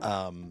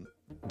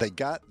they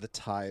got the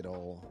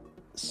title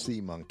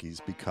sea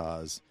monkeys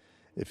because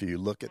if you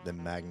look at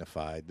them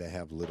magnified, they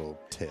have little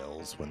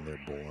tails when they're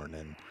born,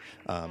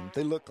 and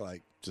they look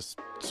like just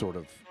sort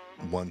of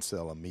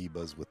one-cell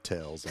amoebas with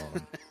tails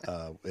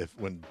on them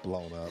when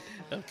blown up.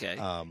 Okay.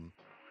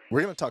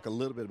 We're going to talk a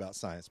little bit about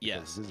science because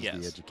Yes, this is yes.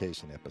 the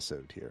education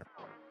episode here.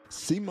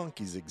 Sea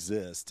monkeys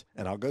exist,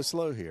 and I'll go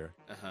slow here,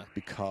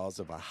 because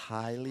of a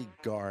highly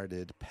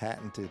guarded,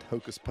 patented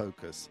hocus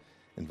pocus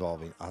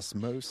involving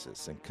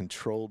osmosis and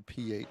controlled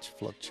pH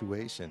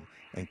fluctuation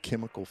and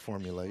chemical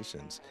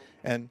formulations.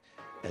 And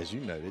as you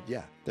noted,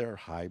 yeah, there are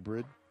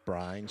hybrid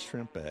brine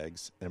shrimp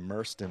eggs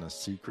immersed in a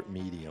secret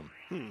medium.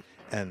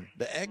 And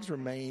the eggs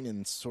remain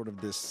in sort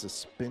of this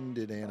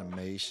suspended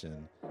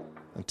animation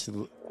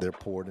until they're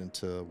poured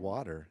into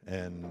water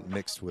and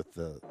mixed with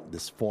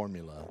this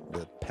formula,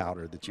 the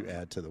powder that you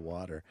add to the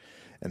water,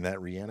 and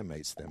that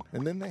reanimates them.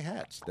 And then they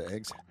hatch. The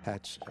eggs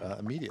hatch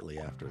immediately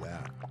after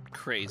that.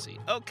 Crazy.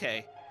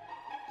 Okay.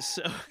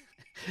 So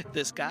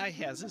this guy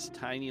has his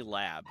tiny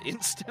lab.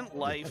 Instant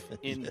life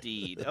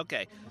indeed.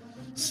 Okay.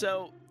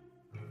 So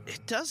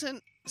it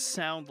doesn't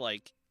sound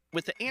like,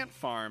 with the ant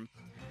farm,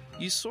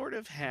 you sort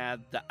of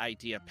had the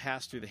idea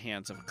passed through the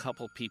hands of a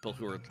couple people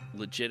who are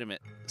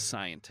legitimate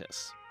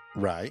scientists.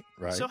 Right.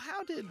 So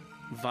how did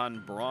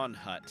von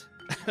Braunhut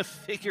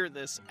figure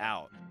this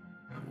out?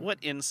 What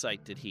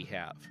insight did he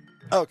have?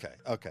 Okay.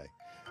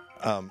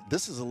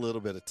 This is a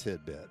little bit of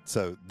tidbit.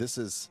 So this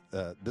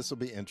will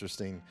be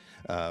interesting.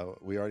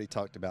 We already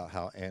talked about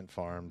how ant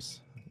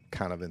farms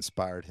kind of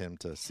inspired him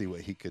to see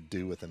what he could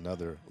do with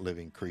another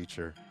living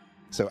creature.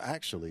 So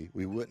actually,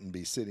 we wouldn't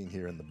be sitting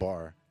here in the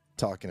bar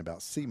talking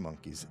about sea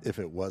monkeys if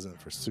it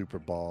wasn't for super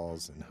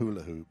balls and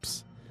hula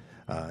hoops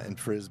and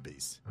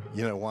frisbees.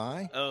 You know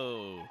why?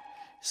 Oh,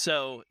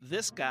 so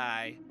this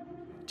guy,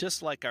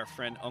 just like our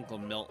friend Uncle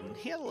Milton,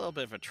 he had a little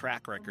bit of a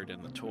track record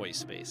in the toy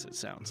space, it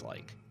sounds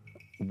like.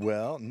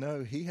 Well,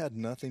 no, he had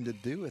nothing to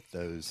do with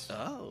those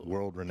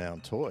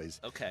world-renowned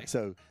toys. Okay.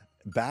 So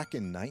back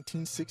in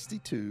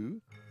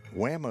 1962,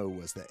 Wham-O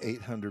was the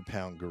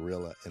 800-pound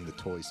gorilla in the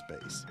toy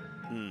space.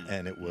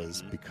 And it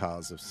was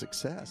because of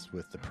success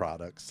with the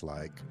products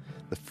like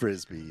the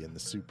Frisbee and the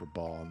Super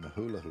Ball and the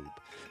hula hoop.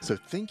 So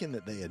thinking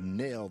that they had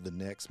nailed the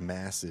next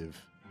massive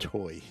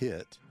toy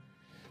hit,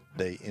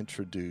 they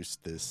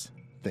introduced this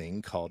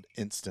thing called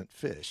Instant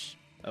Fish.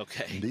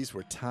 Okay. And these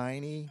were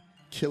tiny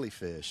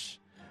killifish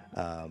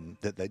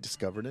that they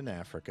discovered in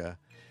Africa.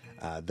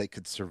 They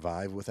could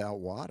survive without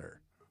water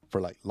for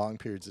like long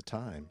periods of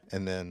time.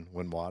 And then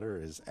when water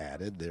is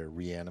added, they're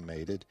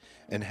reanimated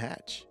and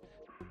hatch.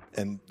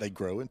 And they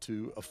grow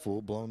into a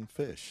full-blown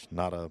fish,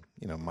 not a,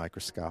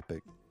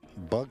 microscopic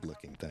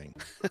bug-looking thing.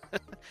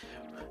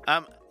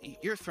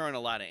 You're throwing a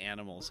lot of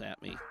animals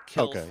at me.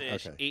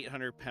 Killfish, Okay.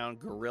 800-pound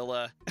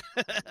gorilla.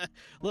 A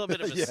little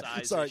bit of a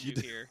size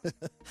issue here.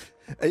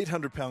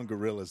 800-pound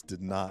gorillas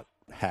did not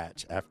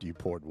hatch after you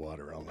poured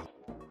water on them.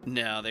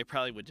 No, they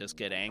probably would just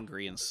get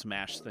angry and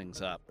smash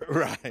things up.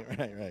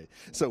 Right.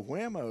 So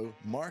Wham-O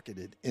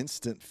marketed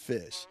Instant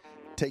Fish,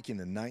 taking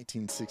the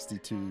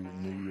 1962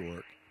 New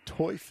York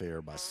Toy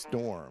Fair by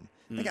storm.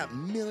 They got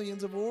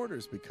millions of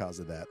orders because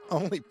of that.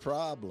 Only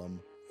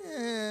problem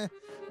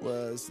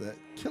was that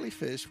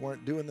killifish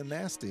weren't doing the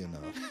nasty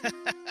enough.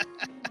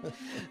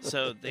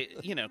 So they,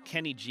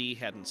 Kenny G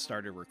hadn't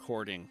started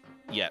recording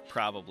yet,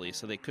 probably,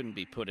 so they couldn't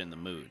be put in the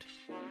mood.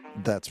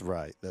 That's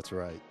right.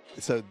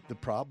 So the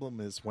problem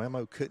is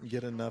Wham-O couldn't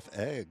get enough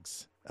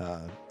eggs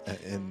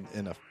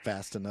in a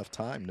fast enough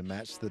time to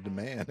match the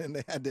demand, and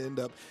they had to end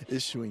up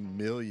issuing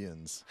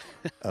millions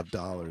of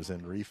dollars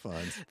in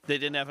refunds. They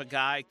didn't have a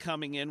guy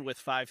coming in with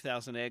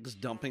 5,000 eggs,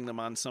 dumping them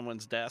on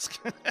someone's desk.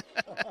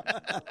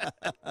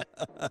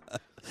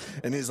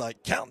 And he's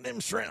like, count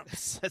them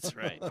shrimps. That's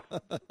right.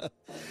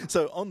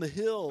 So on the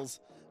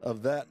heels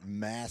of that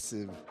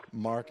massive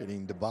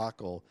marketing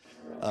debacle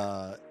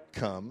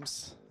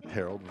comes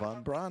Harold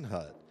von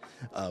Braunhut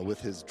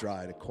with his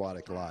dried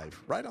aquatic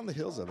life, right on the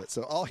heels of it.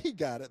 So all he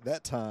got at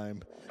that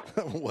time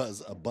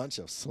was a bunch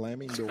of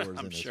slamming doors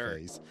in his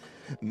face.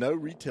 No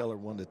retailer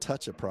wanted to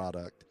touch a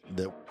product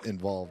that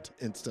involved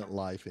instant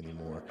life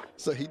anymore.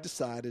 So he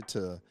decided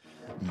to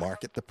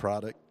market the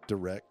product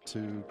direct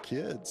to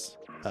kids.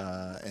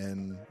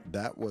 And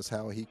that was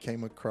how he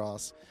came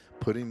across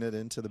putting it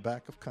into the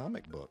back of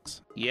comic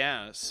books.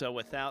 Yeah, so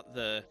without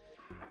the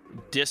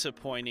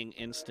disappointing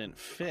Instant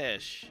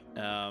Fish,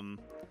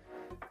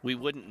 we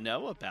wouldn't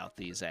know about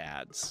these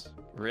ads,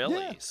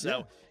 really.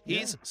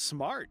 He's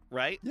smart,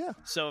 right? Yeah.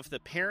 So if the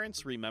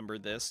parents remember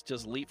this,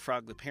 just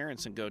leapfrog the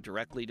parents and go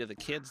directly to the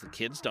kids. The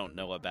kids don't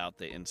know about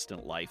the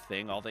instant life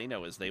thing. All they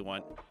know is they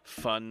want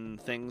fun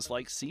things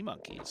like sea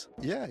monkeys.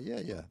 Yeah.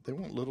 They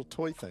want little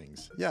toy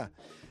things. Yeah.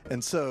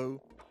 And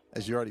so,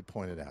 as you already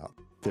pointed out,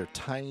 they're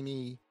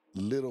tiny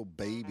little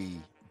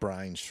baby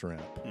brine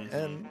shrimp,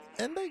 and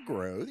they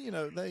grow. You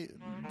know, they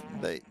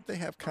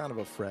have kind of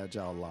a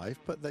fragile life,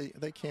 but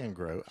they can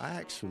grow. I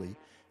actually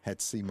had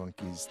sea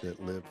monkeys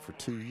that lived for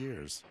 2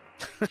 years,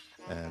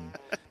 and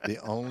the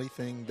only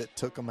thing that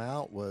took them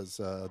out was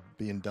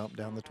being dumped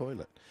down the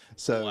toilet.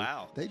 So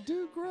Wow. they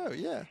do grow.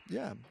 Yeah.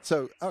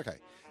 So okay,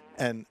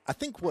 and I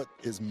think what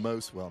is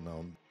most well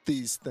known,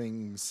 these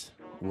things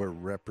were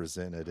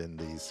represented in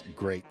these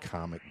great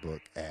comic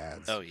book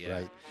ads. Oh, yeah.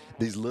 Right?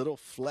 These little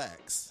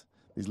flecks,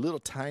 these little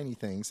tiny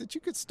things that you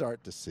could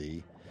start to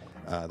see.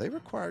 They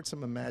required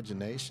some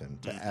imagination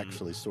to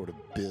actually sort of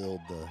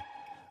build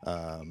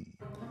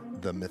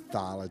the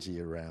mythology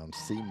around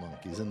sea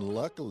monkeys. And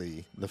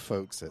luckily, the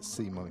folks at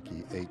Sea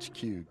Monkey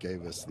HQ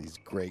gave us these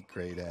great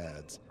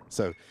ads.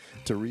 So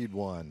to read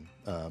one,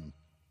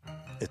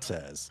 it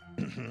says,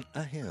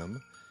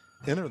 ahem,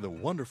 enter the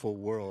wonderful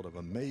world of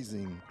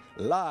amazing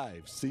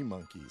live sea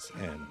monkeys,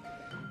 and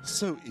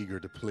so eager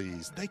to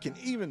please, they can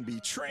even be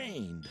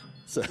trained.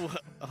 So,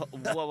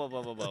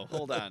 Whoa.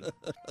 Hold on.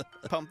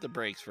 Pump the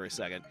brakes for a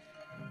second.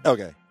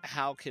 okay.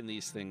 How can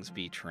these things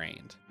be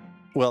trained?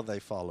 Well, they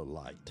follow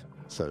light.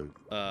 So you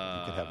could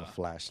Uh, have a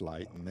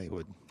flashlight, and they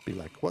would be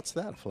like, what's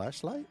that, a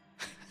flashlight?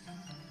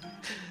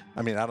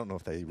 I mean, I don't know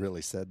if they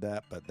really said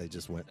that, but they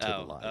just went to the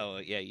light. oh,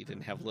 yeah. You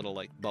didn't have little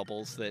like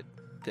bubbles that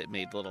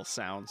made little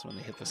sounds when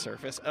they hit the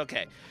surface.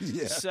 Okay.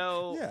 Yeah.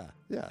 So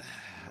Yeah.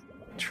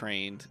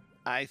 trained.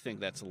 I think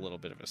that's a little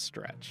bit of a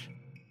stretch.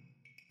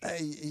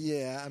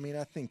 Yeah, I mean,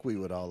 I think we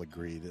would all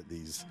agree that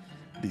these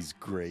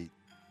great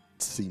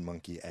sea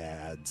monkey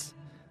ads,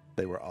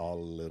 they were all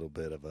a little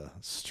bit of a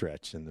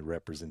stretch in the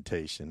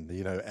representation.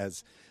 You know,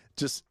 as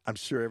just, I'm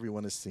sure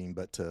everyone has seen,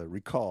 but to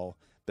recall,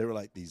 they were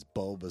like these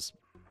bulbous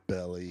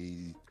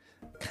belly,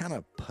 kind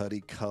of putty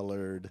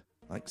colored,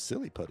 like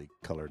silly putty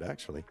colored,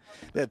 actually.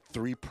 They had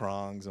 3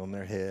 prongs on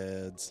their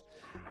heads.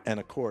 And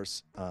of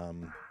course,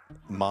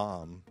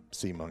 Mom,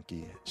 Sea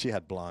Monkey, she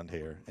had blonde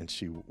hair and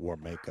she wore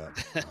makeup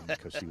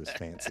because she was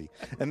fancy.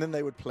 And then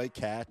they would play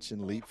catch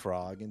and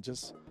leapfrog and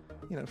just,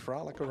 you know,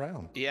 frolic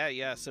around.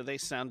 Yeah. So they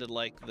sounded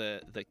like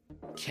the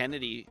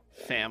Kennedy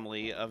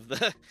family of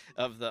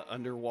the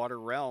underwater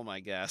realm, I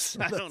guess.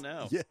 I don't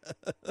know. Yeah,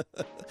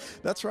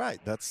 that's right.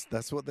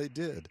 That's what they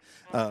did.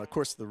 Of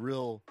course, the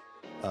real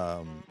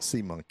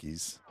sea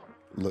monkeys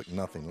look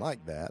nothing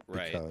like that,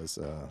 Right. because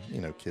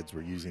you know, kids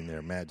were using their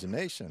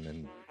imagination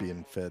and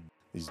being fed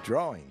these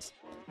drawings.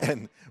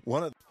 And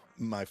one of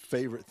my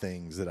favorite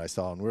things that I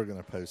saw, and we're going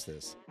to post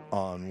this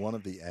on one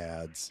of the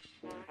ads,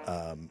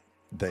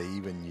 they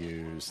even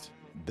used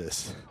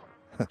this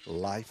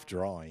life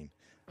drawing.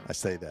 I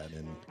say that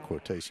in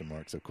quotation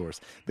marks, of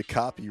course. The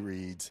copy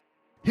reads,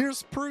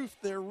 "Here's proof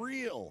they're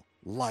real.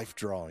 Life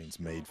drawings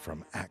made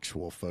from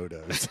actual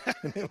photos."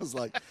 And it was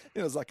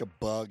like a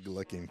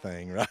bug-looking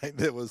thing, right?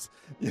 That was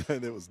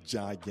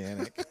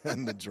gigantic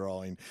in the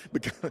drawing,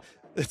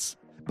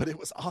 but it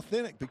was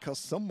authentic because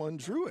someone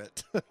drew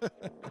it.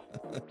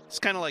 It's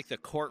kind of like the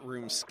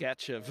courtroom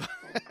sketch of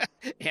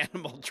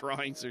animal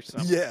drawings or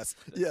something. Yes,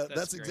 yeah, That's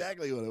that's great.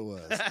 exactly what it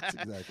was. That's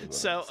exactly what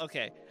So it was.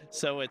 okay,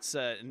 so it's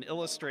an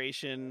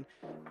illustration.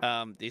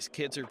 These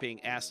kids are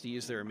being asked to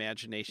use their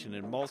imagination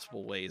in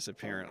multiple ways,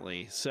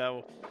 apparently.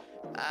 So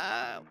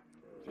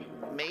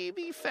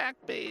maybe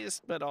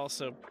fact-based, but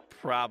also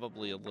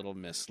probably a little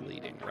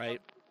misleading,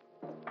 right?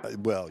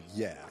 Well,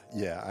 yeah.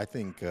 I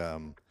think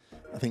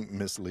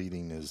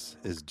misleading is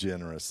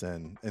generous.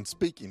 And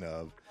speaking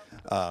of,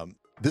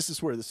 this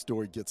is where the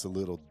story gets a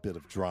little bit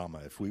of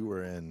drama.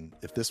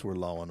 If this were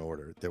Law and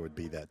Order, there would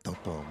be that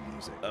thump-thump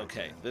music.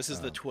 Okay, this is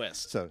the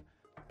twist. So,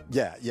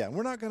 yeah,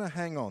 we're not going to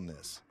hang on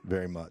this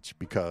very much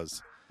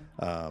because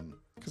I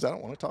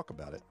don't want to talk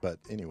about it. But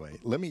anyway,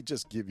 let me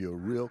just give you a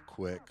real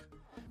quick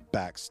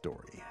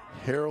backstory.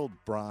 Harold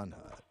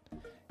Bronhut,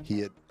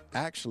 he had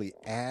actually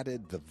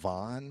added the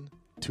Von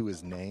to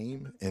his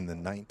name in the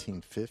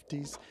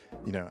 1950s.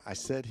 You know, I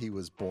said he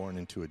was born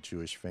into a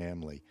Jewish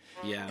family.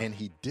 Yeah. And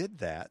he did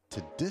that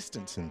to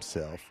distance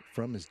himself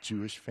from his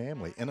Jewish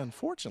family and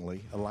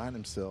unfortunately align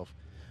himself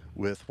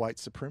with white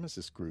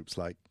supremacist groups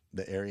like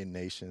the Aryan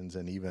Nations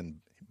and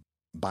even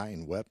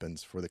buying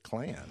weapons for the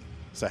Klan.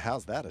 So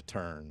how's that a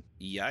turn?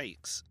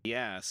 Yikes.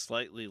 Yeah,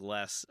 slightly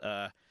less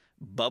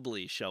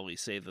bubbly, shall we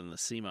say, than the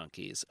Sea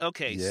Monkeys.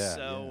 Okay, Yeah,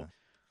 so yeah.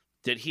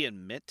 did he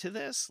admit to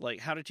this?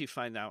 Like, how did you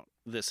find out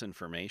this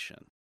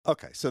information?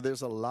 Okay, so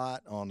there's a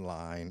lot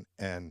online,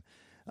 and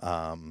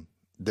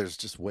there's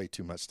just way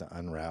too much to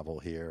unravel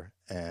here.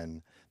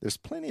 And there's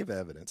plenty of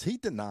evidence. He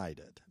denied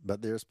it,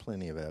 but there's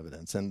plenty of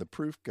evidence. And the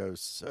proof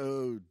goes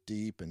so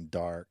deep and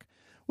dark.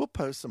 We'll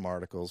post some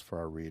articles for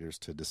our readers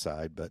to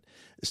decide, but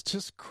it's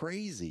just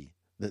crazy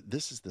that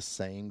this is the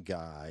same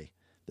guy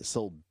that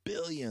sold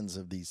billions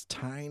of these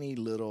tiny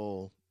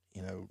little,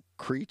 you know,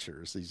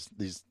 creatures,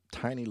 these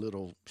tiny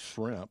little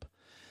shrimp,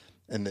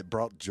 and that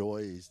brought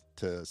joy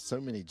to so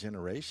many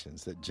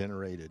generations, that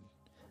generated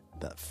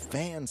the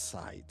fan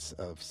sites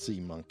of sea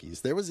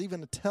monkeys. There was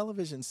even a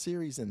television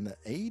series in the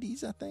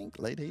 80s, I think,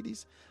 late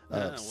 80s,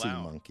 of sea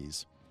wow.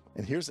 monkeys.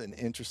 And here's an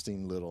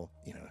interesting little,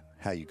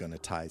 how you're going to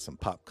tie some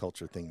pop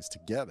culture things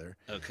together.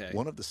 Okay.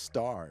 One of the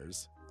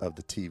stars of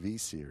the TV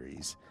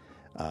series,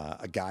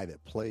 a guy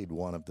that played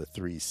one of the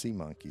 3 sea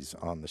monkeys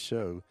on the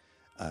show,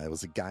 it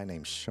was a guy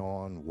named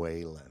Sean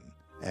Whalen.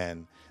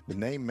 And the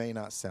name may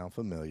not sound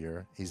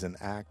familiar. He's an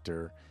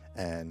actor,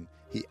 and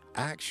he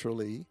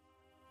actually,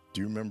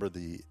 do you remember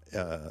the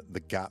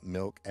Got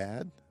Milk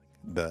ad?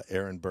 The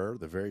Aaron Burr,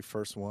 the very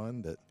first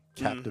one that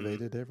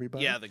captivated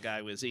everybody? Yeah, the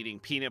guy was eating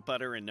peanut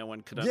butter and no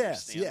one could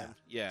understand him.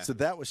 Yeah. So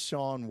that was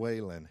Sean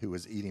Whalen, who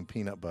was eating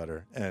peanut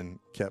butter and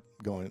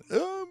kept going,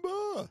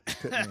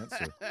 couldn't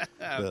answer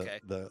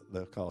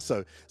the call.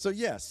 So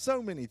yeah,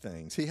 so many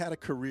things. He had a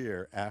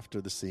career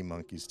after the Sea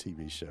Monkeys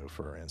TV show,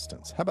 for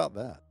instance. How about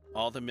that?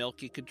 All the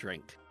milk you could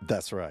drink.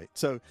 That's right.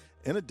 So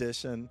in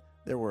addition,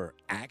 there were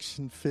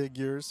action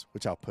figures,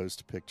 which I'll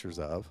post pictures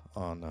of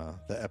on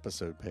the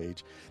episode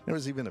page. There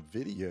was even a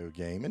video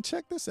game. And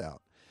check this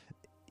out.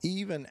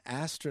 Even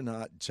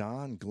astronaut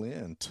John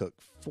Glenn took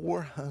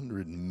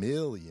 400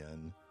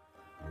 million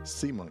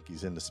sea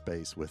monkeys into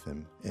space with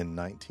him in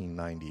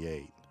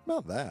 1998.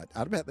 About that.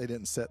 I bet they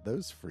didn't set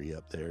those free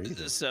up there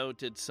either. So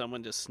did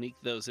someone just sneak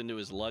those into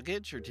his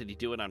luggage, or did he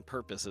do it on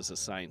purpose as a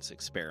science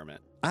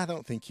experiment? I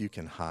don't think you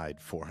can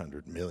hide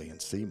 400 million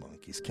sea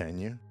monkeys, can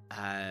you?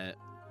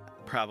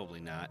 Probably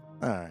not.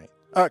 All right.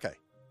 Okay.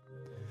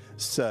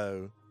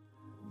 So,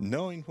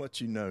 knowing what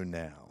you know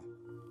now,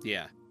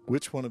 Yeah.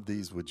 which one of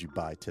these would you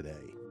buy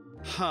today?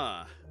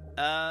 Huh.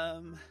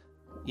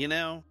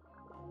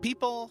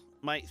 People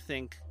might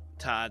think,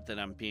 Todd, that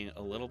I'm being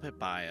a little bit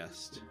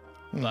biased,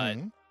 but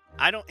Mhm.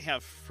 I don't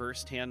have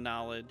firsthand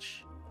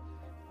knowledge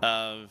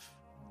of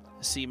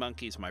sea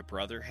monkeys. My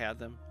brother had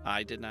them.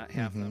 I did not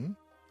have them.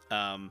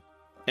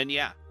 And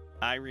yeah,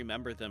 I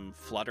remember them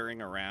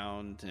fluttering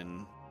around,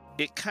 and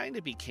it kind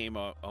of became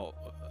a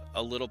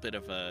little bit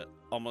of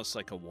almost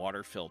like a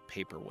water-filled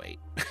paperweight.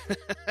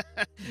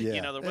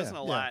 Yeah, there wasn't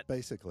a lot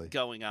basically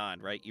going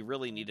on, right? You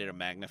really needed a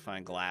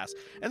magnifying glass,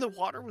 and the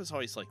water was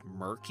always like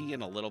murky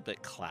and a little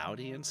bit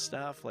cloudy and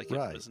stuff. Like it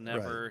Right, was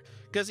never,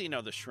 because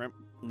the shrimp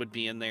would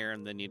be in there,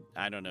 and then you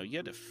had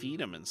to feed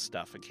them and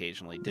stuff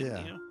occasionally,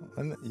 didn't you?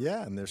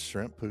 And there's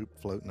shrimp poop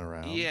floating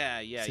around. Yeah.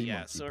 Sea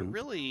monkey So poop. it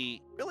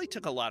really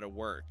took a lot of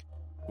work.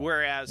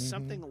 Whereas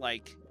something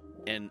like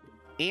an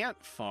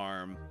ant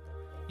farm,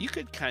 you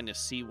could kind of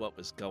see what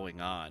was going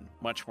on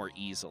much more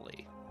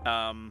easily.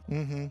 And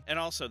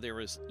also there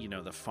was,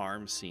 the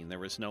farm scene. There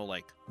was no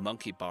like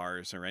monkey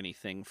bars or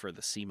anything for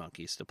the sea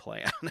monkeys to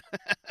play on.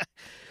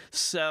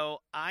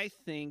 So I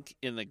think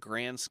in the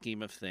grand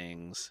scheme of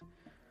things,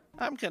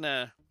 I'm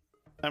gonna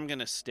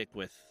stick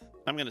with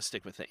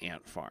the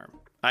ant farm.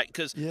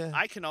 Because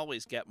I can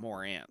always get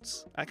more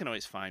ants. I can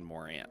always find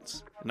more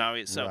ants.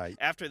 Right.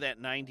 After that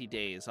 90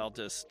 days, I'll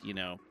just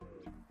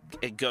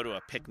go to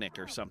a picnic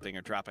or something,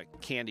 or drop a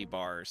candy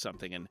bar or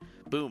something, and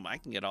boom, I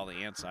can get all the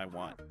ants I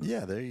want.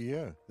 Yeah, there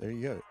you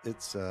go.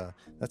 It's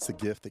that's the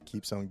gift that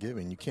keeps on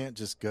giving. You can't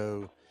just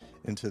go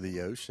into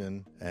the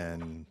ocean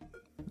and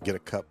get a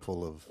cup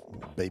full of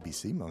baby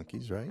sea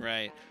monkeys, right?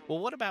 Right. Well,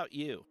 what about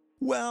you?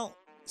 Well,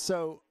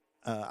 so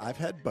I've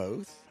had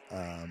both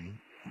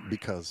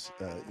because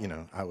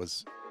I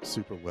was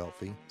super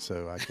wealthy,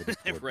 so I could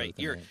afford Right.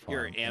 both an ant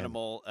Your farm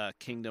animal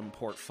kingdom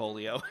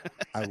portfolio.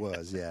 I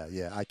was,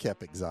 yeah. I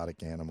kept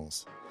exotic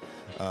animals.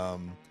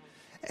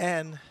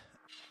 And,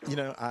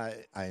 I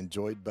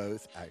enjoyed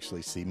both.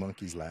 Actually, sea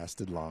monkeys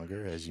lasted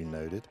longer, as you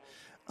noted.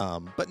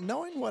 But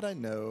knowing what I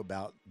know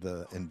about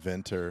the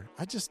inventor,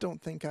 I just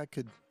don't think I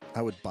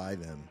would buy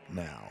them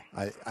now.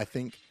 I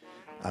think,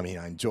 I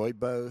enjoy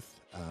both,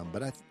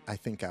 but I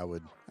think I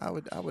would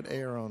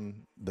err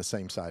on the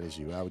same side as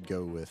you. I would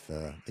go with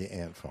the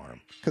ant farm,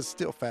 because it's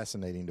still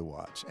fascinating to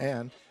watch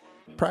and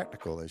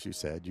practical, as you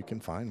said. You can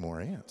find more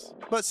ants.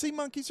 But sea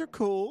monkeys are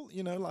cool,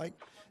 like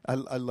I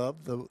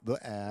love the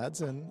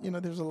ads, and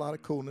there's a lot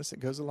of coolness that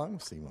goes along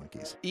with sea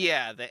monkeys.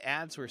 Yeah, the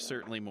ads were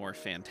certainly more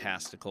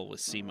fantastical with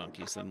sea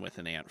monkeys than with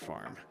an ant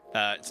farm.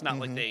 It's not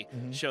like they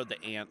showed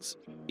the ants,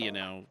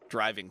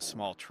 driving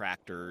small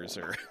tractors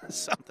or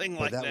something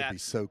like that. That would be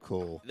so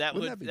cool. That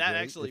Wouldn't would great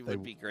actually if they-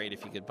 would be great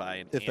if you could buy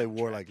an if ant they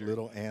wore tractor. like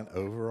little ant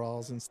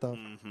overalls and stuff.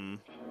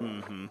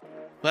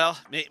 Well,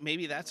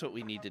 maybe that's what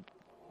we need to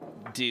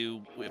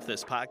do if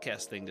this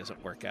podcast thing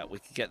doesn't work out. We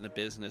could get in the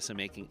business of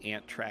making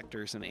ant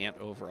tractors and ant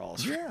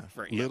overalls. Yeah,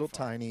 for ant little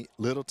farm.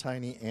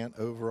 tiny ant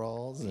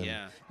overalls and,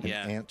 Yeah.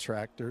 ant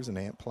tractors and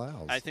ant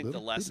plows. I think the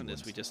Little lesson bitty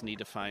is we ones. just need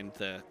to find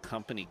the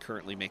company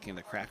currently making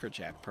the Cracker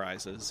Jack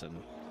prizes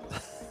and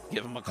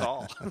give them a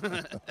call.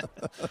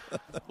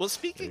 Well,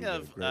 speaking There you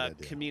go. of Great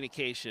idea.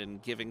 communication,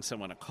 giving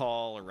someone a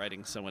call or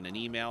writing someone an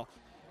email,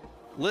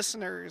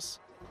 listeners,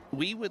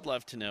 we would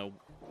love to know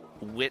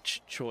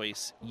which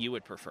choice you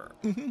would prefer.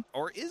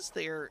 Or is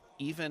there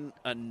even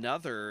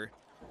another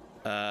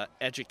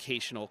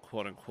educational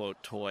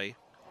quote-unquote toy,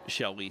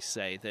 shall we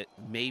say, that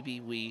maybe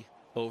we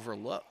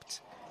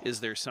overlooked? Is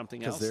there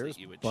something else Because there's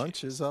that you would choose?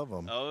 bunches of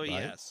them. Oh, right?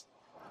 yes.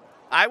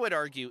 I would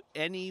argue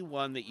any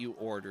one that you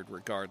ordered,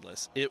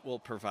 regardless, it will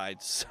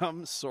provide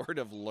some sort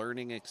of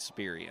learning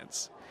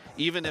experience,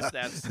 even if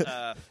that's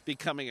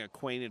becoming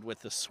acquainted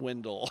with the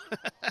swindle.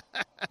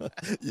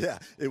 Yeah,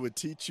 it would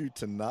teach you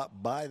to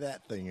not buy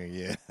that thing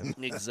again.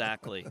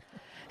 Exactly.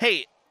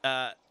 Hey,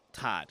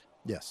 Todd.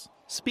 Yes.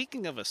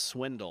 Speaking of a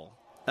swindle,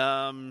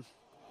 the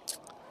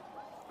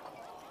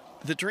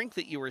drink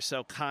that you were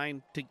so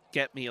kind to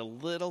get me a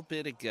little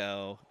bit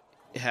ago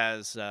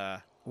has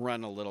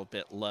run a little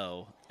bit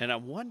low, and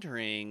I'm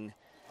wondering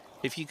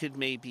if you could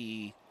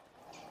maybe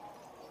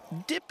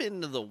dip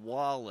into the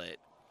wallet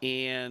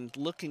and,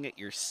 looking at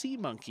your Sea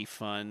Monkey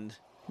fund,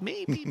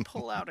 maybe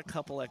pull out a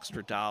couple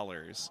extra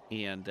dollars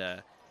and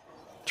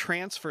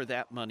transfer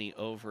that money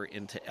over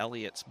into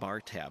Elliot's Bar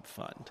Tab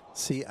fund.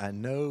 See, I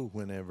know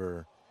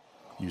whenever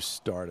you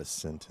start a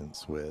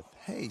sentence with,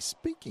 hey,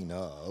 speaking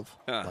of,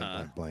 blank,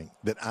 blank, blank,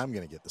 that I'm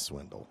going to get the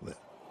swindle.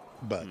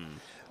 But,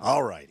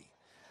 all righty.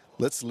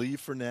 Let's leave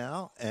for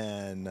now,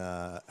 and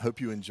hope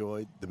you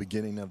enjoyed the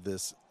beginning of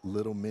this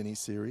little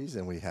mini-series,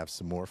 and we have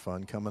some more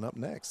fun coming up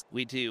next.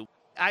 We do.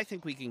 I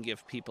think we can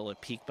give people a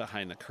peek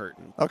behind the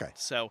curtain. Okay.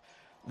 So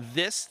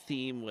this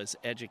theme was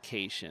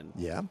education.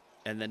 Yeah.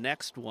 And the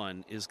next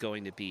one is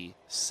going to be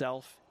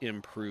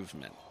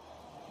self-improvement.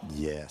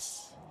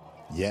 Yes.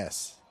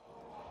 Yes.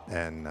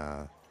 And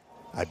I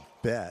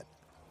bet,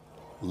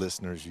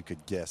 listeners, you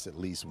could guess at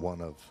least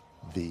one of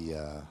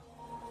the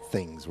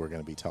things we're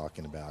going to be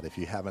talking about. If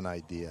you have an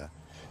idea,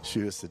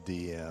 shoot us a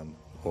DM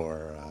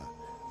or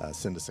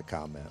send us a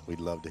comment. We'd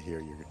love to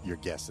hear your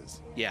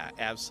guesses. Yeah,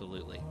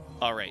 absolutely.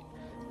 All right.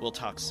 We'll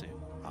talk soon.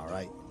 All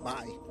right.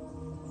 Bye.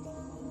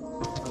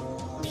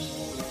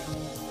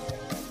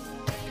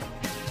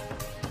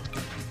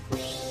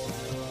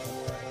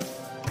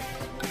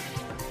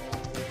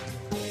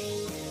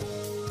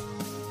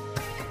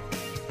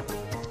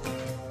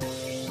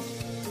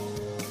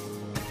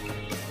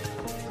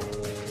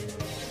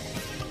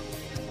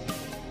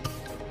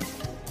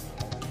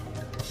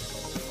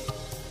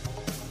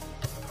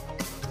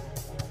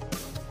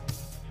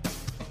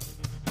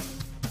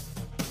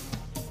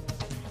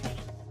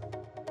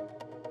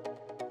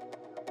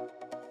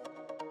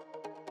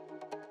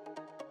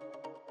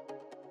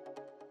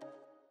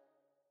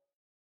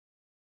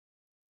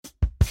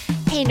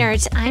 Hey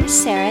nerds, I'm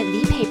Sarah,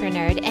 the paper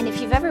nerd, and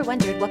if you've ever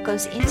wondered what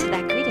goes into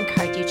that greeting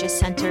card you just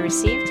sent or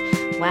received,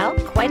 well,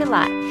 quite a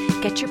lot.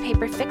 Get your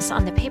paper fix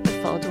on the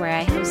Paperfold, where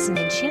I host an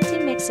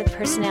enchanting mix of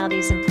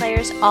personalities and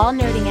players, all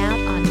nerding out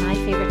on my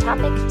favorite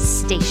topic,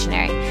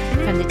 stationery.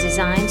 From the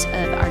designs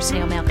of our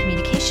snail mail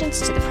communications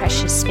to the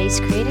precious space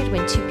created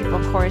when two people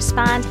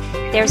correspond,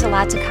 there's a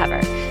lot to cover.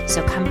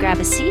 So come grab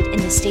a seat in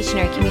the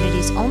stationery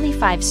community's only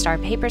 5-star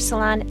paper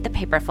salon, the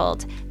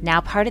Paperfold, now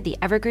part of the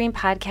Evergreen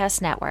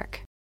Podcast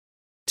Network.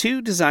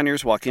 Two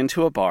Designers Walk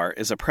Into a Bar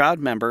is a proud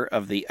member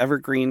of the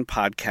Evergreen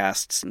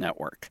Podcasts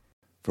Network.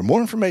 For more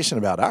information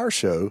about our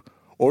show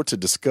or to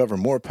discover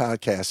more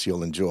podcasts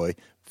you'll enjoy,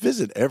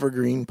 visit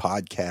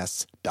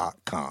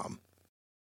evergreenpodcasts.com.